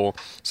Senior Bowl.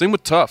 Same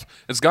with Tough.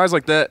 It's guys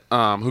like that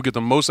who get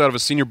the most out of a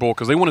Senior Bowl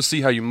because they want to see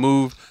how you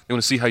move. They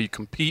want to see how you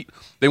compete.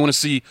 They want to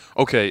see,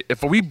 okay,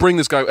 if we bring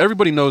this guy,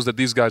 everybody knows that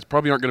these guys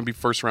probably aren't going to be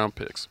first-round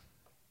picks.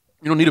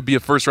 You don't need to be a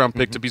first-round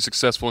pick to be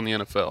successful in the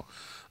NFL.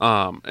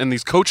 And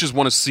these coaches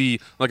want to see,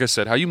 like I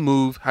said, how you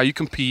move, how you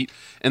compete,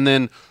 and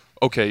then,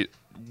 okay,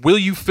 will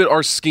you fit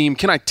our scheme?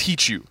 Can I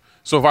teach you?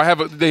 So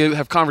if they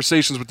have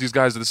conversations with these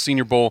guys at the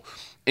Senior Bowl,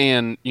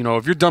 and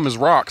if you're dumb as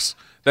rocks,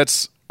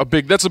 that's a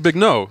big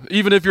no.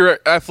 Even if you're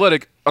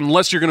athletic,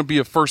 unless you're going to be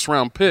a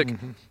first-round pick,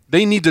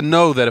 they need to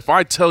know that if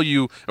I tell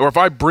you or if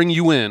I bring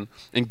you in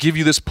and give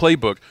you this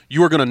playbook,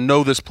 you are going to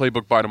know this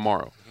playbook by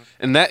tomorrow.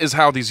 And that is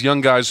how these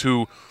young guys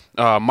who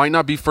might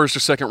not be first or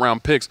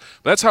second-round picks,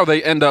 that's how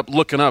they end up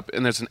looking up,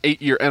 and it's an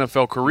 8-year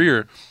NFL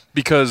career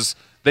because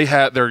they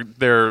had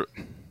their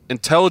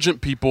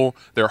intelligent people,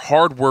 they're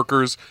hard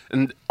workers,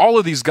 and all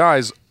of these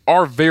guys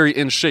are very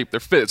in shape.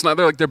 They're fit. It's not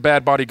like they're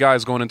bad body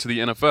guys going into the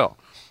NFL.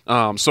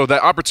 So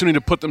that opportunity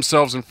to put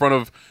themselves in front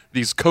of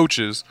these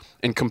coaches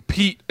and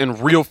compete in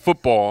real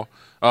football,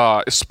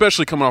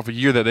 especially coming off a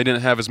year that they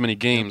didn't have as many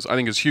games, I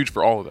think is huge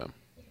for all of them.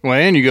 Well,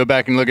 and you go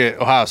back and look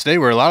at Ohio State,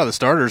 where a lot of the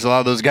starters, a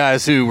lot of those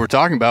guys who we're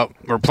talking about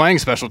were playing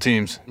special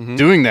teams,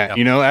 doing that,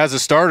 as a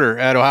starter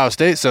at Ohio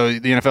State. So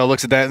the NFL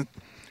looks at that.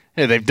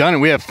 Hey, they've done it.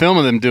 We have film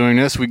of them doing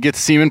this. We get to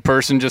see them in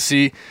person, just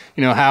see,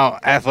 how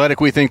athletic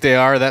we think they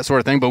are, that sort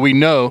of thing. But we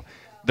know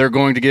they're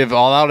going to give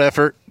all-out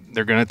effort.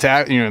 They're going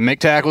to make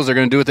tackles. They're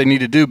going to do what they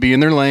need to do, be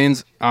in their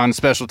lanes on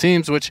special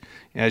teams, which,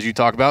 as you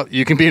talk about,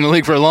 you can be in the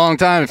league for a long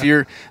time. If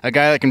you're a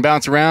guy that can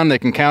bounce around, they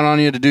can count on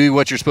you to do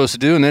what you're supposed to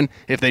do. And then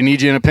if they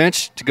need you in a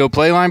pinch to go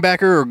play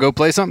linebacker or go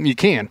play something, you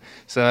can.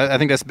 So I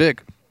think that's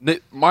big.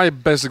 My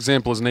best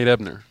example is Nate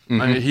Ebner. I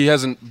mean, he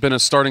hasn't been a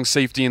starting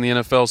safety in the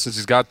NFL since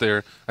he's got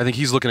there. I think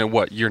he's looking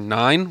at, year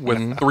 9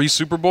 with 3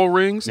 Super Bowl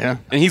rings? Yeah.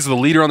 And he's the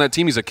leader on that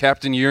team. He's a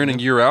captain year in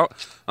and year out.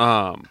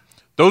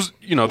 Those,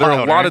 there are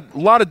a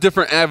lot of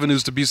different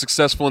avenues to be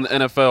successful in the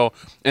NFL.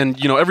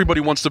 And,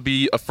 everybody wants to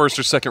be a first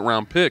or second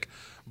round pick.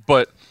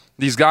 But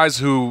these guys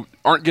who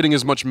aren't getting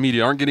as much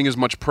media, aren't getting as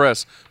much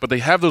press, but they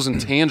have those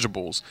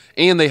intangibles.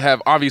 And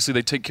obviously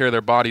they take care of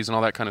their bodies and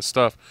all that kind of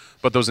stuff.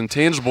 But those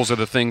intangibles are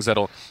the things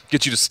that'll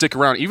get you to stick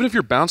around, even if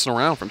you're bouncing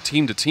around from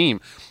team to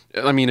team.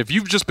 I mean, if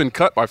you've just been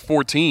cut by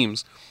 4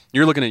 teams,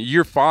 you're looking at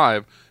year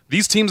 5.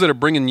 These teams that are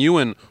bringing you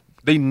in,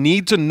 they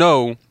need to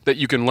know that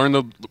you can learn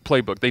the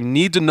playbook. They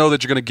need to know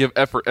that you're going to give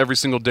effort every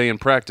single day in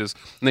practice.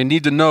 And they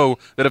need to know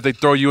that if they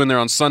throw you in there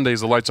on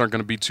Sundays, the lights aren't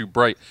going to be too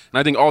bright. And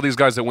I think all these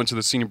guys that went to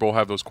the Senior Bowl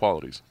have those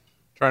qualities.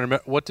 Trying to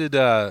remember, what did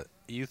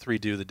you 3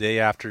 do the day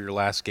after your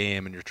last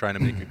game and you're trying to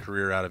make a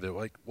career out of it?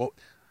 Like, what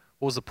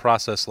was the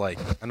process like?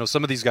 I know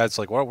some of these guys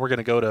we're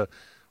going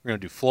to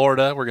do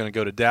Florida, we're going to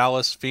go to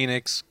Dallas,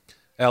 Phoenix,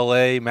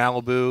 L.A.,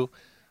 Malibu.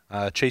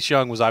 Chase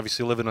Young was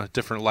obviously living a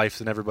different life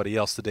than everybody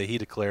else the day he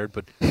declared,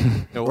 but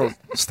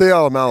stay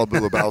out of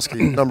Malibu,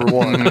 Lebowski, number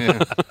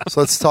 1. So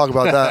let's talk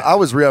about that. I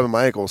was rehabbing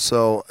my ankle,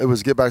 so it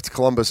was get back to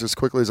Columbus as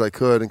quickly as I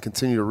could and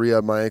continue to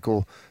rehab my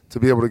ankle to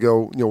be able to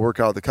go, work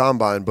out at the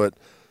combine. But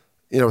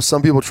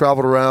some people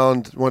traveled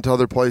around, went to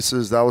other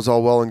places. That was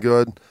all well and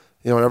good.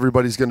 And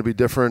everybody's going to be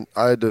different.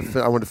 I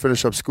wanted to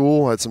finish up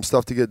school. I had some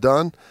stuff to get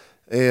done,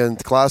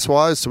 and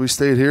class-wise, so we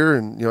stayed here.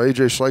 And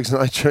AJ Schleggs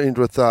and I trained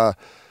with our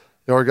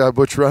guy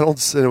Butch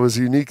Reynolds, and it was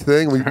a unique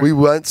thing. We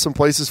went some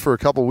places for a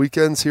couple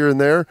weekends here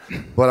and there,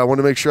 but I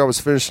wanted to make sure I was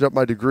finishing up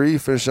my degree,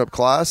 finishing up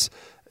class,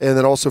 and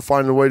then also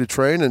finding a way to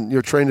train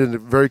and trained in a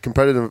very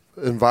competitive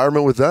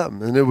environment with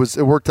them. And it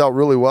worked out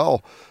really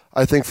well,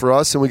 I think, for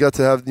us. And we got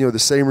to have the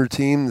same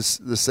routine,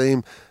 the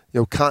same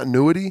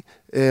continuity,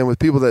 and with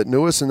people that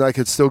knew us, and I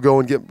could still go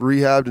and get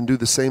rehabbed and do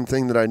the same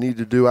thing that I need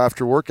to do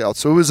after workout.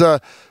 So it was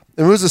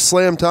a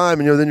slam time,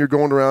 and then you're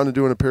going around and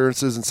doing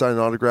appearances and signing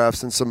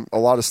autographs and a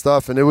lot of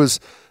stuff. And it was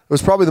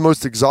probably the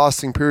most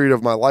exhausting period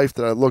of my life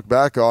that I look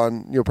back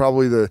on.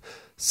 Probably the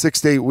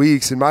 6 to 8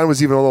 weeks, and mine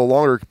was even a little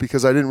longer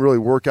because I didn't really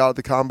work out at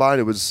the combine.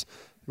 It was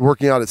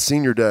working out at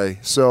senior day,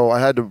 so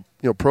I had to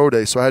pro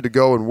day, so I had to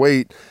go and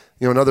wait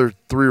another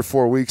 3 or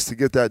 4 weeks to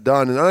get that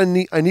done.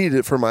 And I needed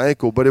it for my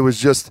ankle, but it was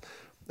just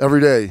every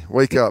day,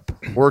 wake up,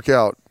 work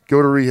out,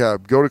 go to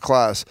rehab, go to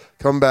class,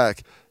 come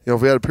back.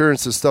 If we had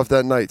appearances, stuff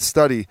that night,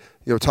 study,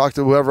 talk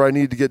to whoever I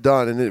needed to get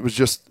done. And it was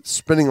just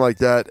spinning like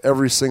that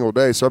every single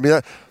day. So,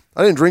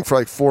 I didn't drink for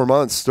like 4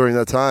 months during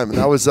that time. And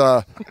that was,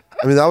 that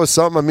was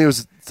something. It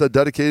was a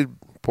dedicated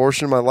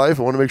portion of my life.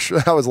 I want to make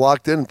sure I was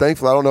locked in. And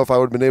thankfully, I don't know if I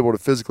would have been able to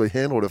physically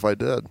handle it if I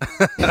did.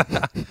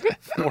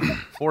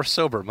 4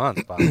 sober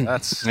months, Bob.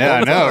 That's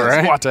I know, right?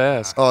 That's a lot to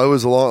ask. Oh, it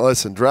was a long.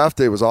 Listen, draft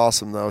day was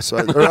awesome though. So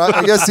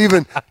I guess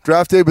even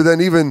draft day, but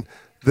then even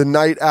the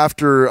night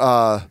after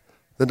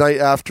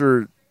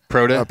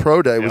Pro day.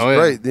 Pro day was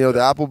great. The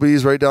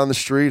Applebee's right down the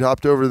street.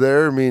 Hopped over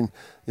there.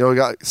 I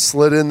got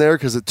slid in there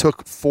because it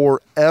took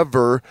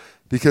forever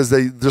because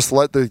they just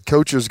let the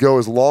coaches go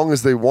as long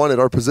as they wanted.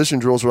 Our position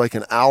drills were like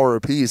an hour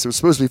apiece. It was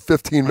supposed to be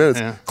 15 minutes.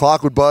 Yeah.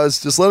 Clock would buzz.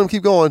 Just let them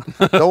keep going.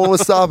 No one would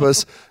stop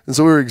us. And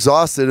so we were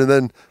exhausted. And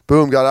then,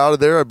 boom, got out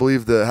of there. I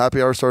believe the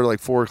happy hour started like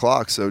 4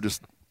 o'clock. So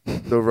just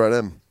dove right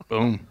in.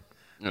 Boom.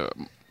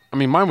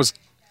 Mine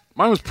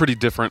was pretty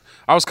different.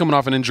 I was coming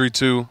off an injury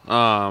too.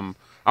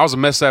 I was a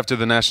mess after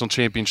the national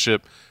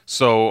championship.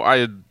 So I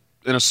had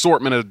an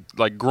assortment of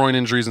like groin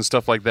injuries and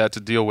stuff like that to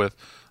deal with.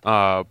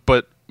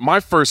 But my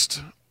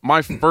first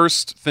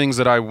things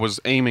that I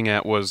was aiming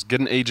at was get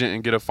an agent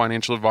and get a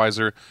financial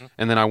advisor,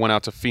 and then I went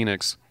out to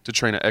Phoenix to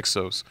train at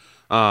Exos.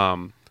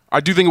 I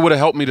do think it would have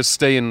helped me to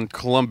stay in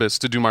Columbus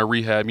to do my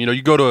rehab.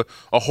 You go to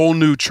a whole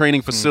new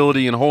training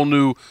facility and a whole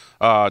new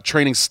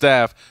training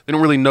staff. They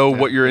don't really know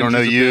what you're in. They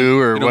don't know you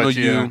or what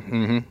you.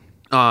 Mm-hmm.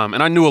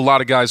 And I knew a lot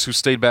of guys who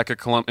stayed back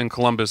in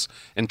Columbus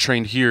and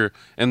trained here,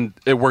 and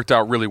it worked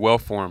out really well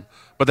for them.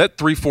 But that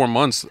 3-4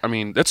 months,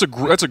 that's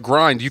a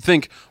grind. You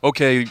think,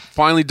 okay,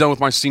 finally done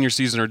with my senior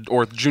season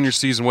or junior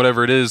season,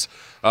 whatever it is,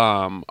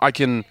 I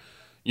can,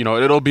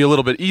 it'll be a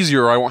little bit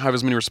easier. Or I won't have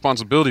as many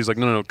responsibilities. Like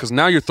no, because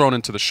now you're thrown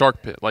into the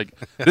shark pit. Like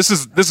this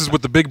is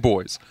with the big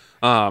boys,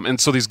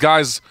 and so these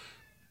guys.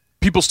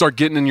 People start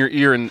getting in your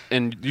ear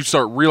and you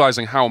start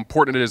realizing how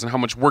important it is and how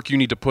much work you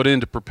need to put in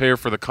to prepare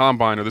for the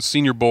Combine or the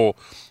Senior Bowl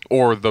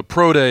or the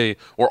Pro Day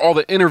or all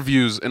the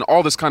interviews and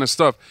all this kind of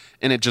stuff,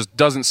 and it just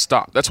doesn't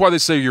stop. That's why they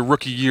say your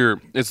rookie year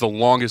is the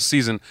longest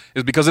season,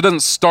 is because it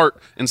doesn't start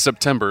in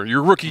September.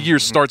 Your rookie year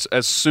starts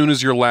as soon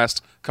as your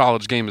last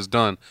college game is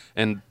done,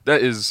 and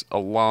that is a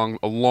long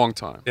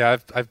time. Yeah,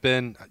 I've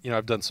been,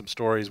 I've done some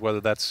stories, whether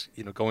that's,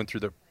 going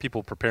through the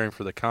people preparing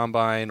for the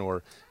Combine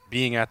or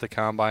being at the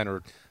Combine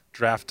or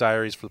draft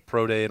diaries for the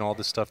Pro Day and all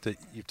this stuff that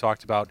you've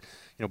talked about.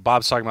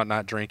 Bob's talking about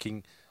not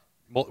drinking,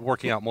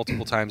 working out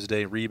multiple times a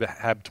day,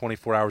 rehab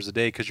 24 hours a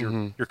day because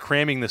you're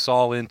cramming this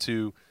all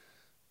into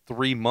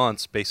 3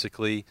 months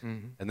basically.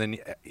 And then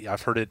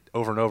I've heard it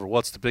over and over.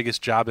 Well, it's the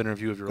biggest job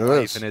interview of your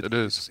life, and it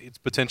is. It's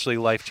potentially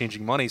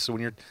life-changing money. So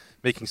when you're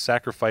making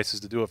sacrifices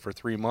to do it for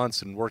 3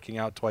 months and working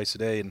out twice a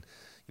day and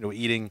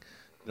eating,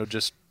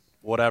 just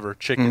whatever,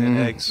 chicken and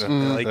eggs.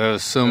 That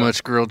was so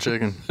much grilled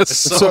chicken.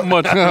 so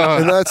much.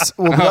 And that's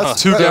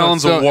 2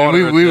 gallons of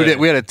water.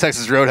 We had a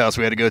Texas Roadhouse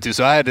we had to go to,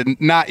 so I had to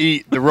not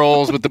eat the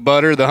rolls with the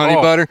butter, the honey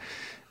butter.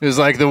 It was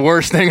like the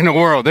worst thing in the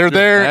world. They're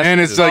there,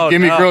 and it's like,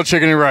 give me grilled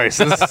chicken and rice.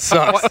 This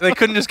sucks. They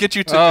couldn't just get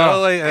you to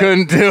go.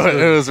 Couldn't do it.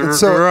 It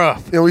was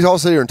rough. We all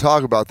sit here and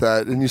talk about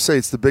that, and you say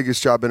it's the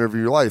biggest job interview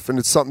of your life, and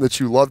it's something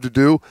that you love to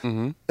do.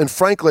 And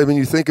frankly, when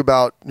you think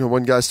about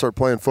when guys start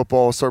playing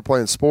football, start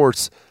playing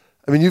sports,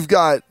 you've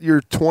got your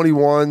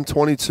 21,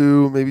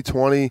 22, maybe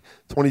 20,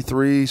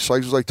 23.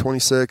 Schleicher's was like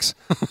 26.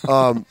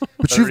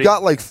 But you've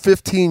got like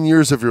 15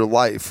 years of your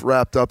life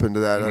wrapped up into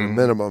that at a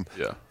minimum.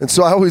 Yeah. And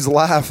so I always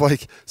laugh.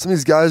 Like some of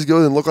these guys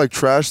go and look like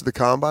trash at the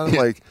Combine. I'm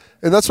like,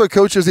 and that's why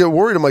coaches get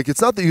worried. I'm like,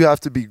 it's not that you have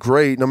to be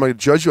great, and I'm going to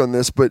judge you on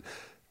this, but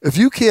if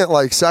you can't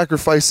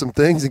sacrifice some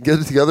things and get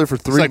it together for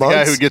 3 months, the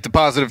guy who get the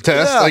positive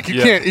test. Like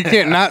you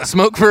can't not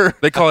smoke for.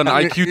 They call it an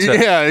IQ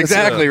test. Yeah,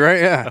 exactly. Right.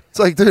 Yeah. It's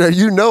like, dude,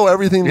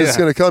 everything that's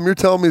going to come. You're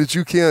telling me that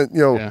you can't,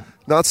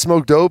 not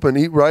smoke dope and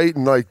eat right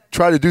and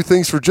try to do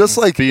things for just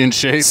be in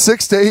shape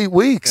 6 to 8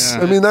 weeks.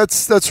 Yeah.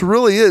 That's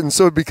really it. And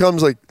so it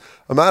becomes like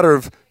a matter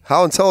of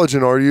how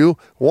intelligent are you,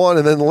 one,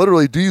 and then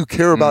literally, do you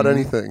care about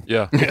anything?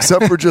 Yeah.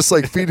 Except for just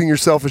feeding your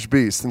selfish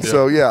beast. And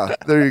so,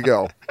 there you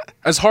go.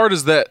 As hard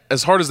as that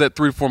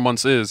 3 to 4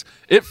 months is,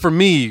 it for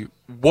me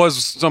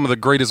was some of the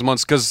greatest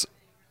months because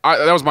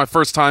that was my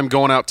first time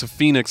going out to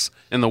Phoenix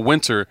in the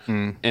winter,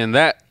 and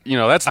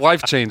that's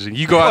life changing.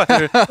 You go out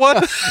there,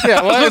 what?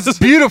 Yeah, well, it's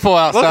beautiful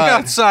outside. Look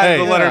outside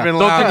the Letterman Lounge.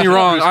 Don't get me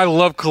wrong, I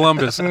love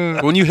Columbus.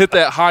 When you hit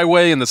that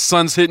highway and the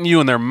sun's hitting you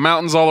and there are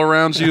mountains all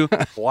around you,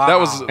 wow. that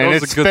was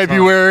it's a good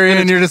February,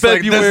 time. and you're just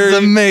like, this is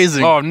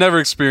amazing. Oh, I've never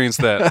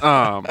experienced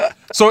that.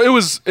 So it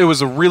was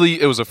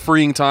a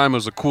freeing time. It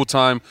was a cool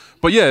time.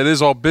 But yeah, it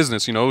is all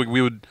business.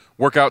 We would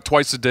work out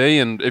twice a day,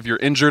 and if you're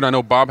injured, I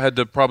know Bob had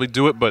to probably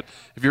do it, but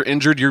if you're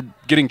injured, you're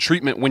getting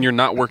treatment when you're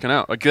not working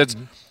out. Like that's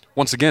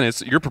once again,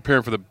 you're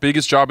preparing for the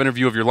biggest job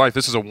interview of your life.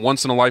 This is a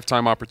once in a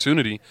lifetime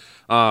opportunity.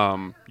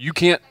 You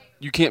can't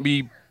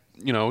be,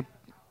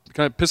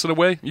 Can I piss it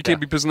away? You can't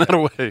be pissing that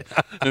away.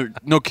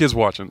 No kids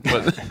watching,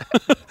 but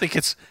I think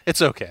it's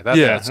okay.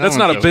 That's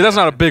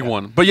not a big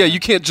one. But yeah, you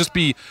can't just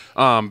be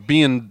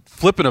being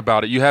flippant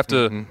about it. You have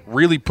to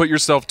really put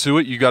yourself to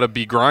it. You got to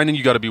be grinding.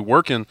 You got to be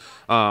working.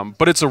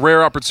 But it's a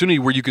rare opportunity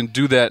where you can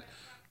do that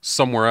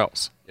somewhere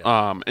else,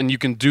 and you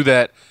can do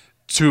that.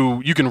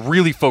 You can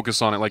really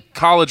focus on it. Like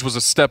college was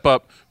a step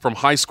up from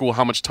high school,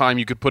 how much time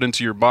you could put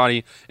into your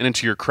body and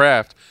into your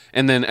craft.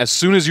 And then as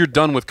soon as you're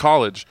done with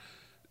college,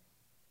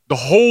 the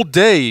whole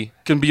day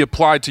can be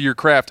applied to your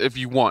craft if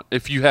you want,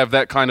 if you have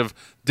that kind of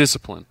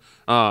discipline.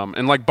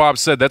 And like Bob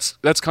said,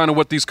 that's kind of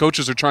what these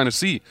coaches are trying to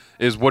see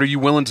is what are you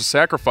willing to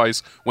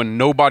sacrifice when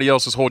nobody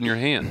else is holding your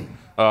hand.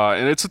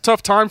 And it's a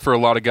tough time for a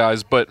lot of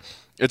guys, but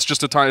it's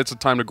just a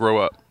time to grow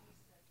up.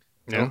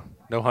 Yeah.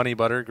 No honey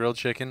butter, grilled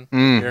chicken?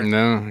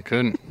 No, I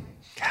couldn't.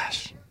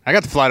 Gosh. I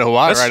got to fly to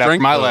Hawaii right after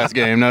my last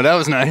game. No, that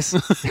was nice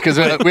because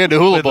we had the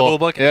Hula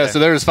Bowl. Yeah, so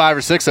there was 5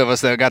 or 6 of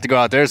us that got to go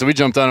out there. So we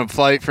jumped on a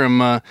flight from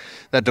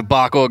that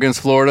debacle against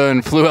Florida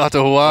and flew out to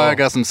Hawaii,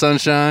 got some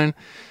sunshine.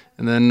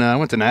 And then I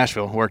went to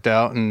Nashville, worked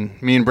out,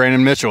 and me and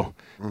Brandon Mitchell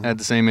had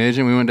the same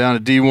agent. We went down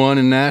to D1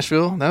 in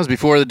Nashville. That was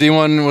before the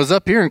D1 was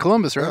up here in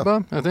Columbus, right,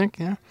 Bob? I think,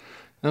 yeah.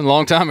 A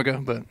long time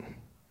ago, but...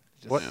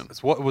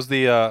 What was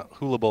the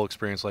Hula Bowl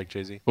experience like,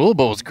 Jay-Z? Hula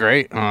Bowl was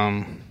great.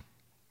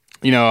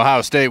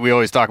 Ohio State, we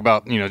always talk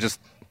about, just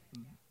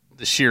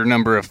the sheer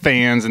number of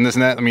fans and this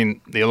and that. I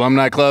mean, the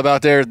alumni club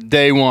out there,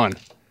 day one.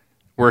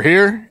 We're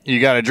here.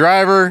 You got a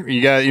driver. I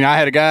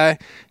had a guy,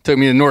 took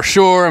me to North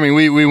Shore. I mean,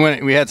 we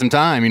went, we had some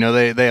time.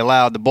 They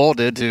allowed, the Bowl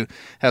did, to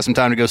have some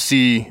time to go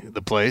see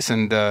the place.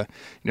 And, the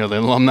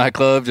alumni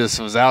club just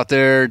was out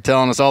there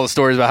telling us all the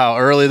stories about how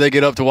early they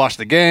get up to watch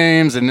the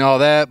games and all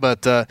that.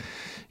 But,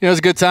 it was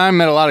a good time.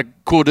 Met a lot of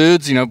cool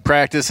dudes.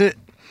 Practice it.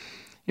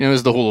 It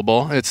was the Hula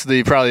Bowl. It's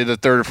probably the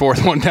 3rd or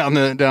 4th one down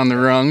the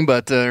rung,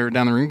 or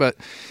down the ring. But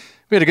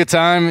we had a good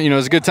time. It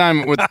was a good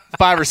time with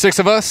 5 or 6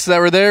 of us that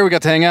were there. We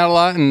got to hang out a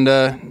lot, and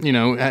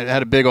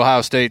had a big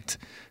Ohio State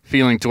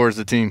feeling towards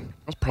the team.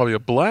 That was probably a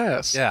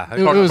blast. Yeah,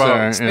 it was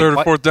about 3rd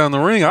or 4th down the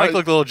ring. I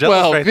looked a little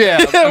jealous. Right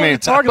yeah. I mean,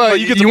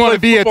 you want to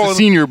be at the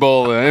Senior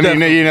Bowl. I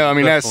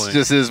mean, that's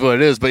just is what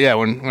it is. But yeah,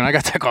 when I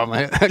got that call, I'm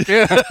like, heck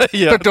yeah,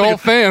 took the whole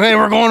fam. Hey,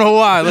 we're going to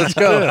Hawaii. Let's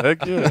go.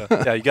 Heck yeah.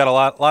 Yeah, you got a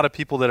lot of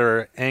people that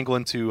are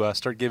angling to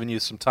start giving you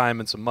some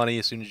time and some money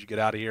as soon as you get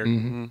out of here.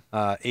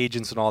 Mm-hmm.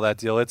 Agents and all that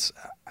deal. It's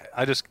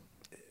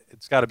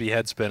got to be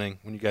head spinning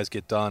when you guys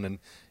get done and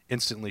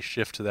instantly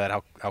shift to that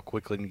how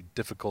quickly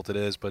difficult it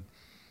is, but.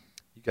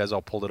 You guys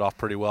all pulled it off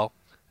pretty well.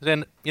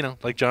 And,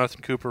 like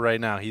Jonathan Cooper right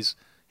now, he's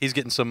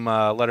getting some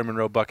Letterman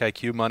Row Buck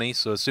IQ money.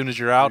 So as soon as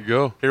you're out,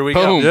 here we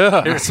Boom.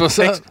 go. Yeah.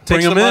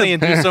 Take some money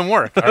and do some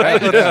work. All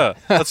right,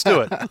 let's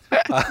do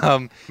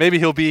it. Maybe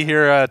he'll be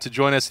here to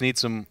join us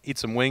and eat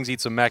some wings,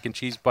 eat some mac and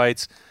cheese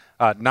bites,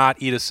 not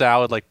eat a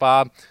salad like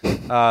Bob.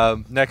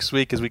 Next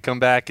week as we come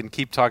back and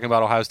keep talking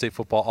about Ohio State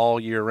football all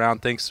year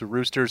round. Thanks to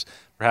Roosters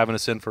for having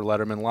us in for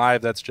Letterman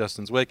Live. That's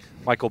Justin Zwick,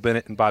 Michael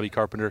Bennett, and Bobby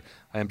Carpenter.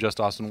 I am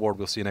just Austin Ward.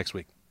 We'll see you next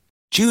week.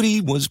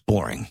 Judy was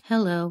boring.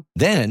 Hello.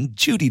 Then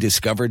Judy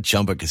discovered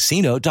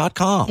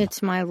ChumbaCasino.com.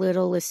 It's my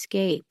little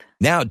escape.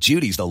 Now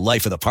Judy's the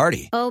life of the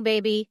party. Oh,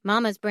 baby,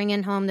 mama's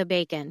bringing home the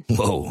bacon.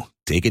 Whoa,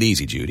 take it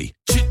easy, Judy.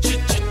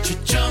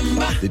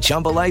 The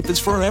Chumba life is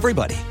for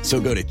everybody. So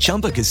go to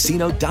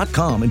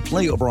ChumbaCasino.com and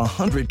play over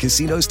 100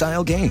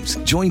 casino-style games.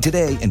 Join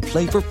today and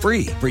play for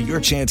free for your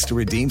chance to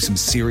redeem some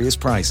serious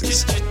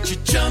prizes.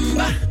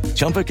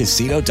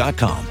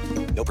 ChumbaCasino.com.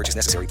 No purchase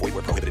necessary. Void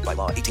where prohibited by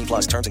law.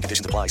 18+ terms and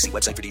conditions apply. See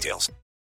website for details.